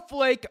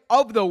Snowflake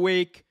of the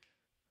Week.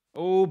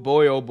 Oh,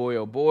 boy, oh, boy,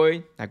 oh,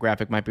 boy. That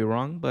graphic might be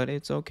wrong, but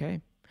it's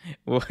okay.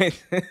 Well,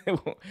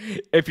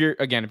 if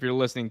you're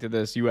listening to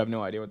this, you have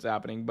no idea what's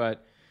happening.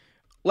 But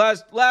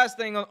last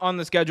thing on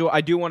the schedule,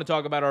 I do want to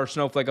talk about our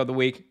Snowflake of the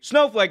Week.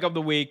 Snowflake of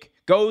the Week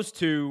goes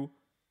to,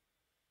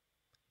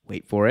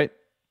 wait for it.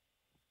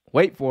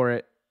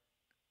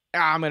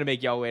 I'm going to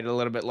make y'all wait a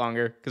little bit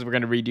longer because we're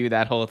going to redo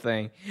that whole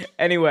thing.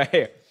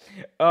 Anyway,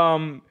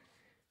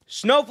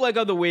 Snowflake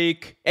of the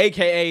Week,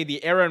 a.k.a.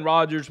 the Aaron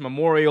Rodgers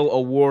Memorial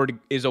Award,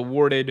 is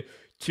awarded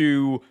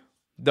to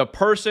the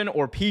person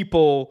or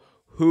people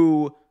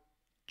who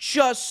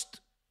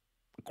just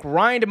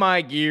grind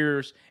my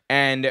gears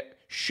and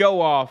show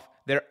off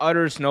their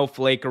utter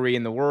snowflakery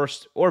in the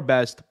worst or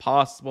best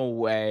possible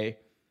way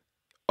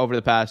over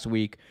the past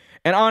week.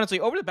 And honestly,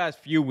 over the past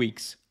few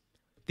weeks,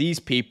 these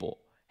people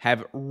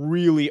have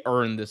really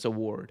earned this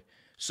award.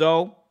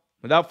 So,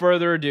 without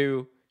further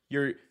ado,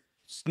 your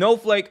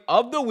Snowflake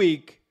of the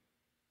Week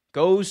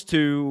goes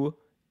to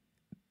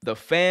the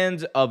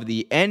fans of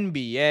the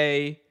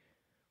NBA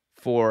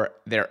for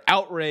their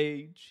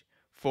outrage,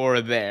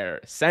 for their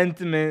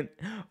sentiment,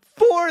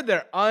 for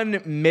the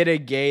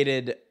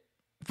unmitigated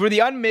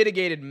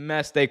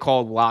mess they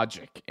call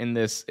logic in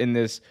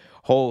this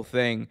whole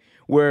thing,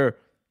 where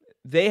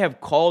they have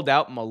called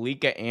out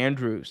Malika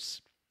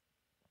Andrews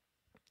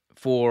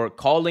for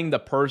calling the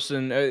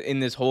person in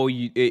this whole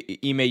Ime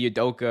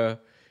Udoka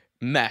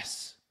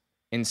mess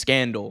and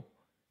scandal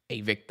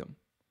a victim.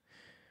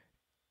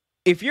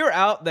 If you're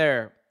out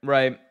there,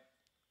 right?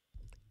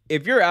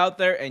 If you're out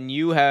there and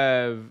you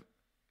have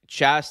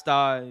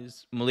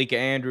chastised Malika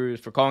Andrews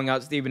for calling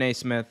out Stephen A.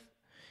 Smith,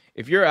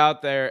 if you're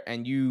out there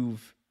and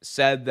you've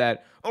said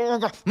that,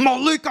 oh,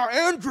 Malika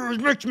Andrews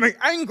makes me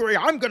angry,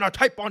 I'm going to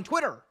type on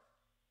Twitter.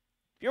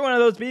 If you're one of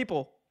those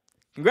people,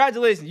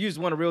 congratulations, you just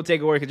won a real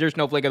takeaway because you're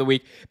Snowflake of the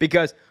Week.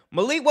 Because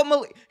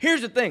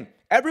here's the thing.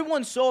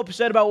 Everyone's so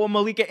upset about what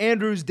Malika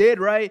Andrews did,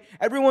 right?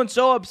 Everyone's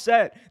so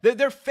upset.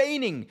 They're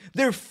feigning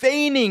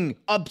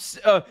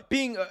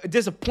being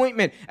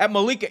disappointment at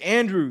Malika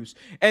Andrews.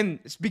 And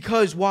it's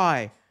because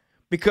why?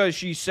 Because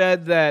she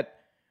said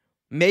that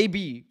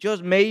maybe,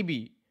 just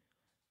maybe,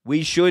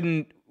 we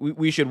should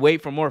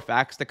wait for more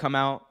facts to come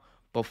out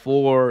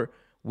before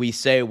we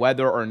say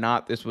whether or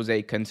not this was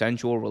a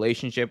consensual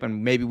relationship,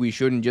 and maybe we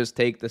shouldn't just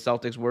take the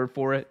Celtics' word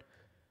for it.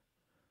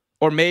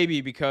 Or maybe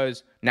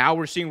because now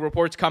we're seeing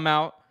reports come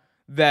out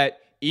that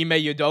Ime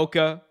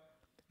Udoka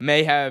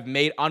may have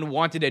made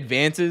unwanted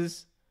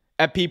advances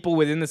at people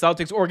within the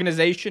Celtics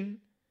organization.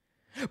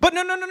 But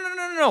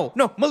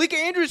no. Malika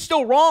Andrews is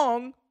still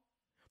wrong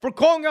for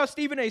calling out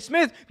Stephen A.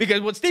 Smith,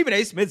 because what Stephen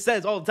A. Smith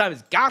says all the time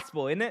is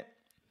gospel, isn't it?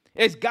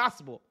 It's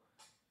gospel.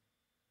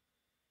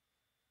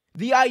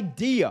 The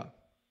idea,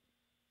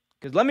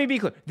 because let me be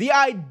clear, the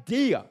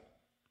idea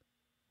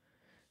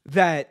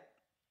that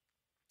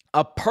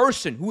a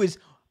person who is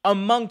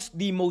amongst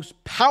the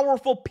most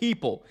powerful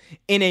people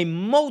in a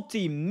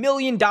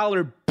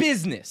multi-million-dollar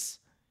business,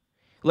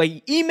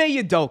 like Ime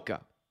Udoka,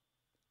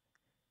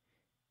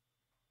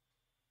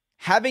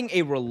 having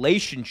a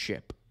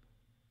relationship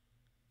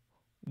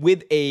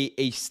with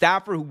a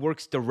staffer who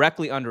works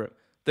directly under it,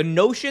 the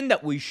notion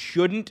that we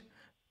shouldn't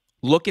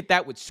look at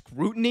that with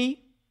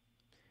scrutiny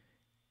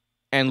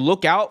and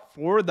look out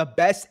for the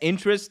best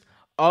interest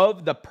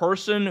of the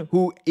person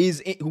who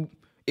is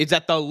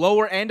at the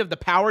lower end of the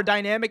power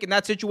dynamic in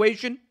that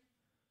situation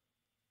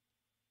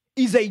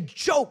is a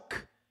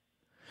joke.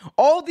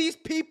 All these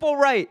people,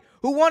 right,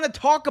 who want to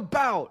talk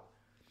about,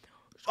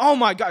 oh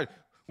my God,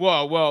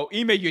 well,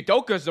 Ime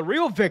Udoka is the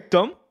real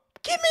victim.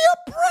 Give me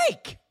a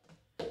break.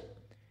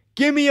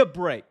 Give me a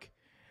break.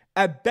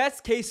 At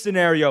best case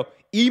scenario,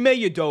 Ime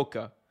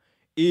Udoka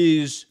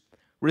is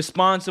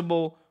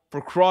responsible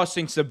for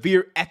crossing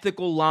severe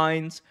ethical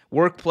lines,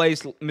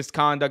 workplace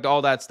misconduct,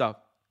 all that stuff.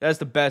 That's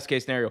the best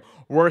case scenario.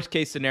 Worst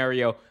case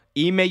scenario,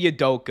 Ime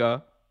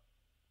Udoka,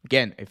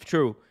 again, if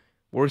true,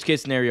 worst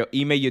case scenario,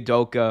 Ime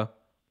Udoka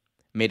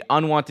made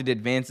unwanted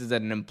advances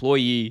at an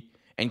employee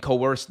and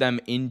coerced them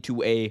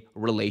into a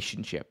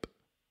relationship.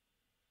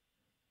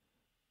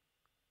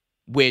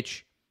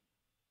 Which,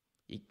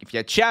 if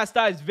you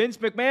chastise Vince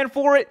McMahon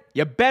for it,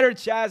 you better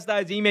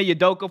chastise Ime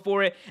Udoka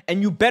for it,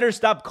 and you better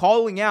stop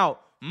calling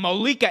out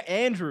Malika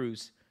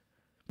Andrews,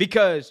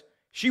 because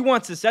she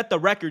wants to set the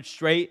record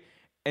straight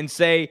and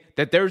say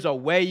that there's a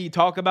way you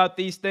talk about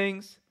these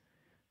things,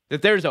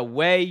 that there's a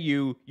way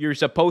you're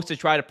supposed to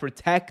try to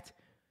protect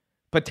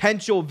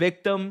potential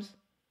victims,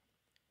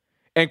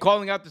 and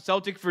calling out the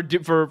Celtics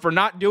for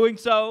not doing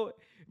so,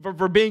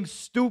 for being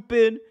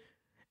stupid,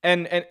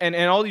 and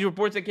all these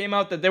reports that came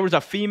out that there was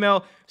a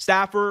female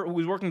staffer who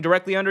was working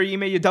directly under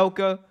Ime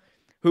Udoka,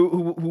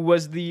 who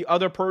was the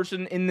other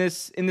person in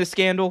this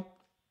scandal.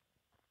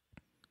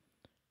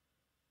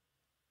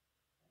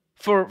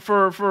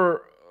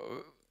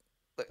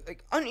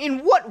 In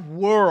what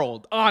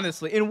world,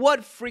 honestly, in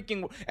what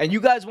freaking world? And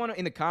you guys want to,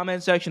 in the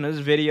comment section of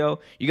this video,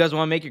 you guys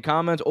want to make your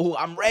comments? Oh,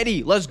 I'm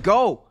ready. Let's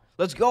go.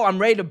 I'm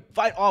ready to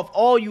fight off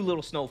all you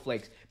little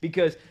snowflakes.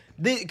 Because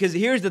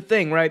here's the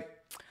thing, right?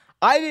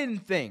 I didn't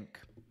think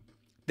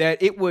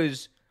that it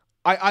was,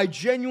 I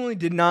genuinely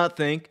did not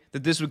think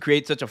that this would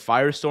create such a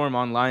firestorm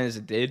online as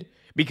it did.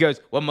 Because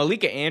what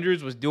Malika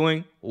Andrews was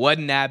doing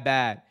wasn't that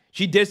bad.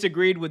 She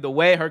disagreed with the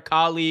way her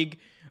colleague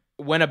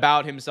went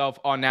about himself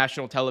on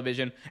national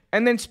television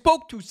and then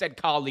spoke to said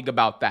colleague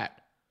about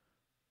that.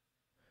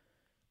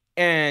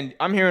 And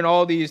I'm hearing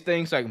all these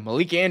things like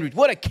Malika Andrews,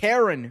 what a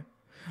Karen.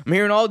 I'm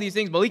hearing all these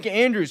things. Malika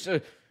Andrews,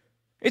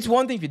 it's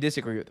one thing if you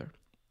disagree with her,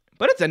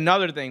 but it's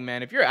another thing,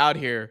 man, if you're out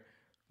here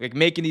like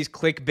making these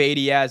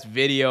clickbaity ass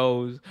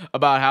videos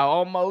about how,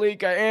 oh,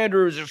 Malika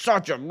Andrews is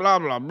such a blah,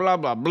 blah, blah,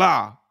 blah,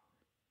 blah.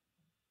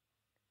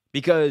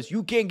 Because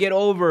you can't get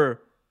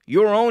over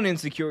your own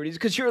insecurities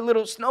because you're a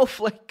little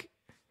snowflake.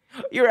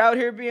 You're out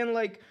here being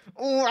like,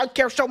 oh, I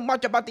care so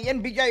much about the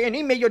NBA and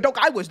Ime Udoka.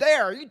 I was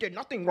there. He did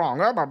nothing wrong.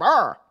 Blah, blah,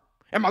 blah.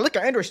 And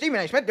Malika Andrews, Stephen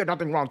A. Smith did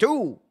nothing wrong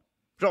too.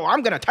 So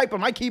I'm going to type on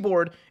my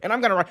keyboard and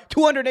I'm going to write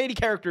 280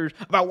 characters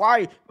about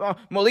why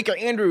Malika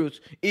Andrews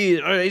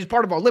is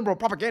part of a liberal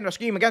propaganda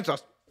scheme against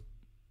us.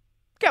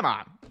 Come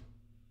on,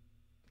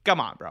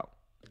 bro.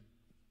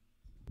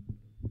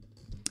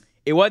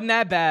 It wasn't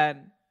that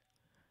bad.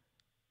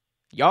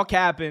 Y'all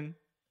capping.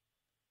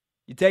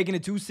 You're taking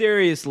it too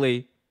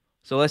seriously.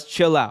 So let's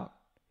chill out.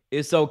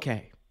 It's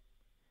okay.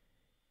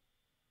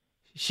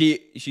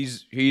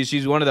 She's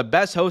one of the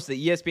best hosts that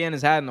ESPN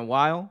has had in a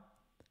while.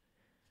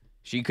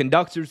 She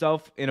conducts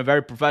herself in a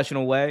very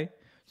professional way.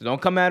 So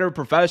don't come at her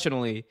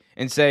professionally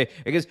and say,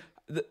 because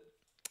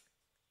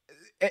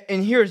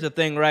and here's the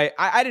thing, right?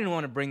 I didn't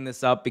want to bring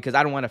this up because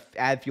I don't want to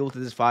add fuel to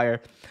this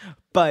fire.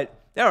 But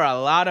there are a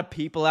lot of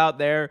people out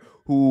there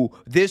who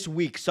this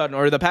week,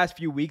 or the past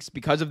few weeks,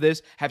 because of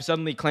this, have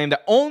suddenly claimed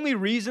the only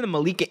reason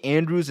Malika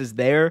Andrews is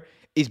there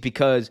is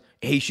because,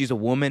 A, she's a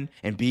woman,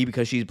 and B,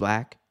 because she's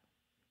black.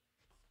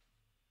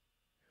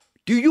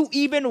 Do you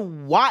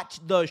even watch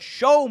the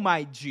show,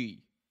 my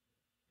G?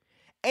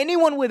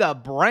 Anyone with a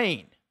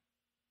brain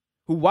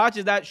who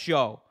watches that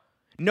show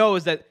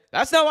knows that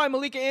that's not why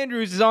Malika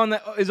Andrews is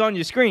on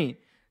your screen.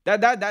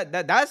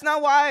 That's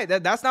not why.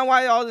 That's not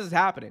why all this is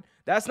happening.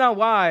 That's not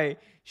why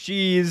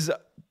she's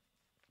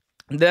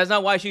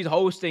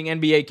hosting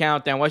NBA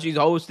Countdown, why she's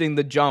hosting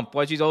The Jump,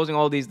 why she's hosting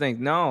all these things.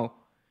 No.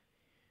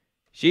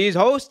 She's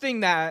hosting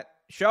that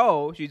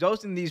show. She's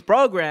hosting these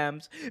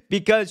programs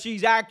because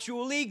she's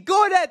actually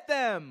good at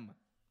them.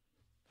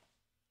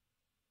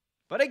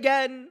 But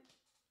again,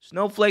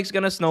 Snowflake's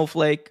going to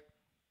snowflake.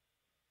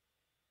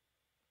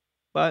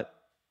 But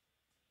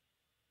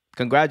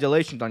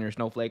congratulations on your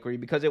snowflakery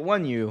because it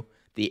won you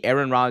the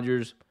Aaron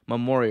Rodgers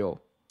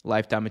Memorial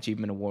Lifetime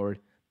Achievement Award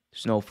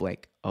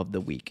Snowflake of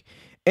the Week.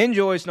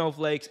 Enjoy,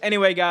 snowflakes.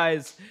 Anyway,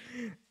 guys,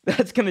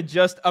 that's going to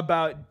just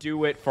about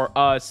do it for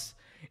us.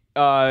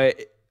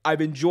 I've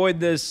enjoyed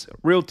this.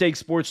 Real Take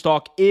Sports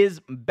Talk is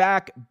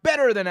back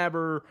better than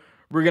ever.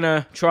 We're going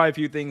to try a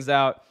few things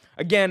out.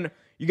 Again,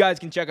 you guys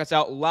can check us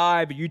out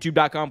live at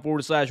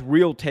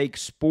youtube.com/Real Take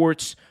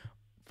Sports.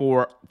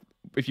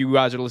 If you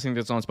guys are listening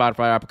to this on Spotify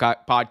or Apple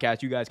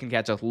Podcast, you guys can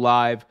catch us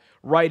live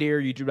right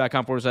here,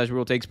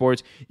 youtube.com/Real Take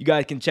Sports. You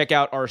guys can check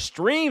out our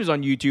streams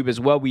on YouTube as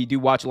well. We do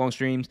watch along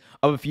streams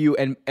of a few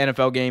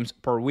NFL games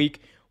per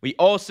week. We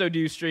also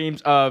do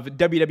streams of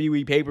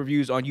WWE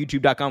pay-per-views on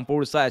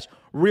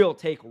youtube.com/Real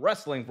Take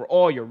Wrestling for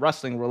all your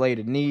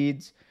wrestling-related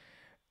needs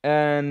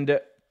and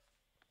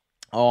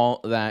all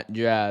that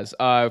jazz.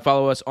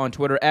 Follow us on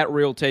Twitter at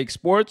Real Take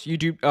Sports,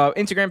 YouTube,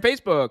 Instagram,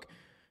 Facebook,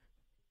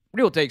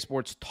 Real Take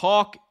Sports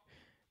Talk.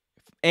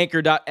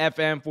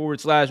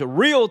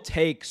 Anchor.fm/Real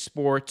Take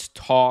Sports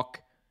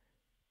Talk.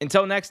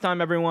 Until next time,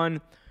 everyone,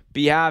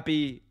 be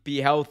happy, be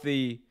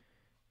healthy,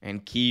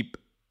 and keep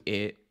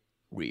it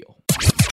real.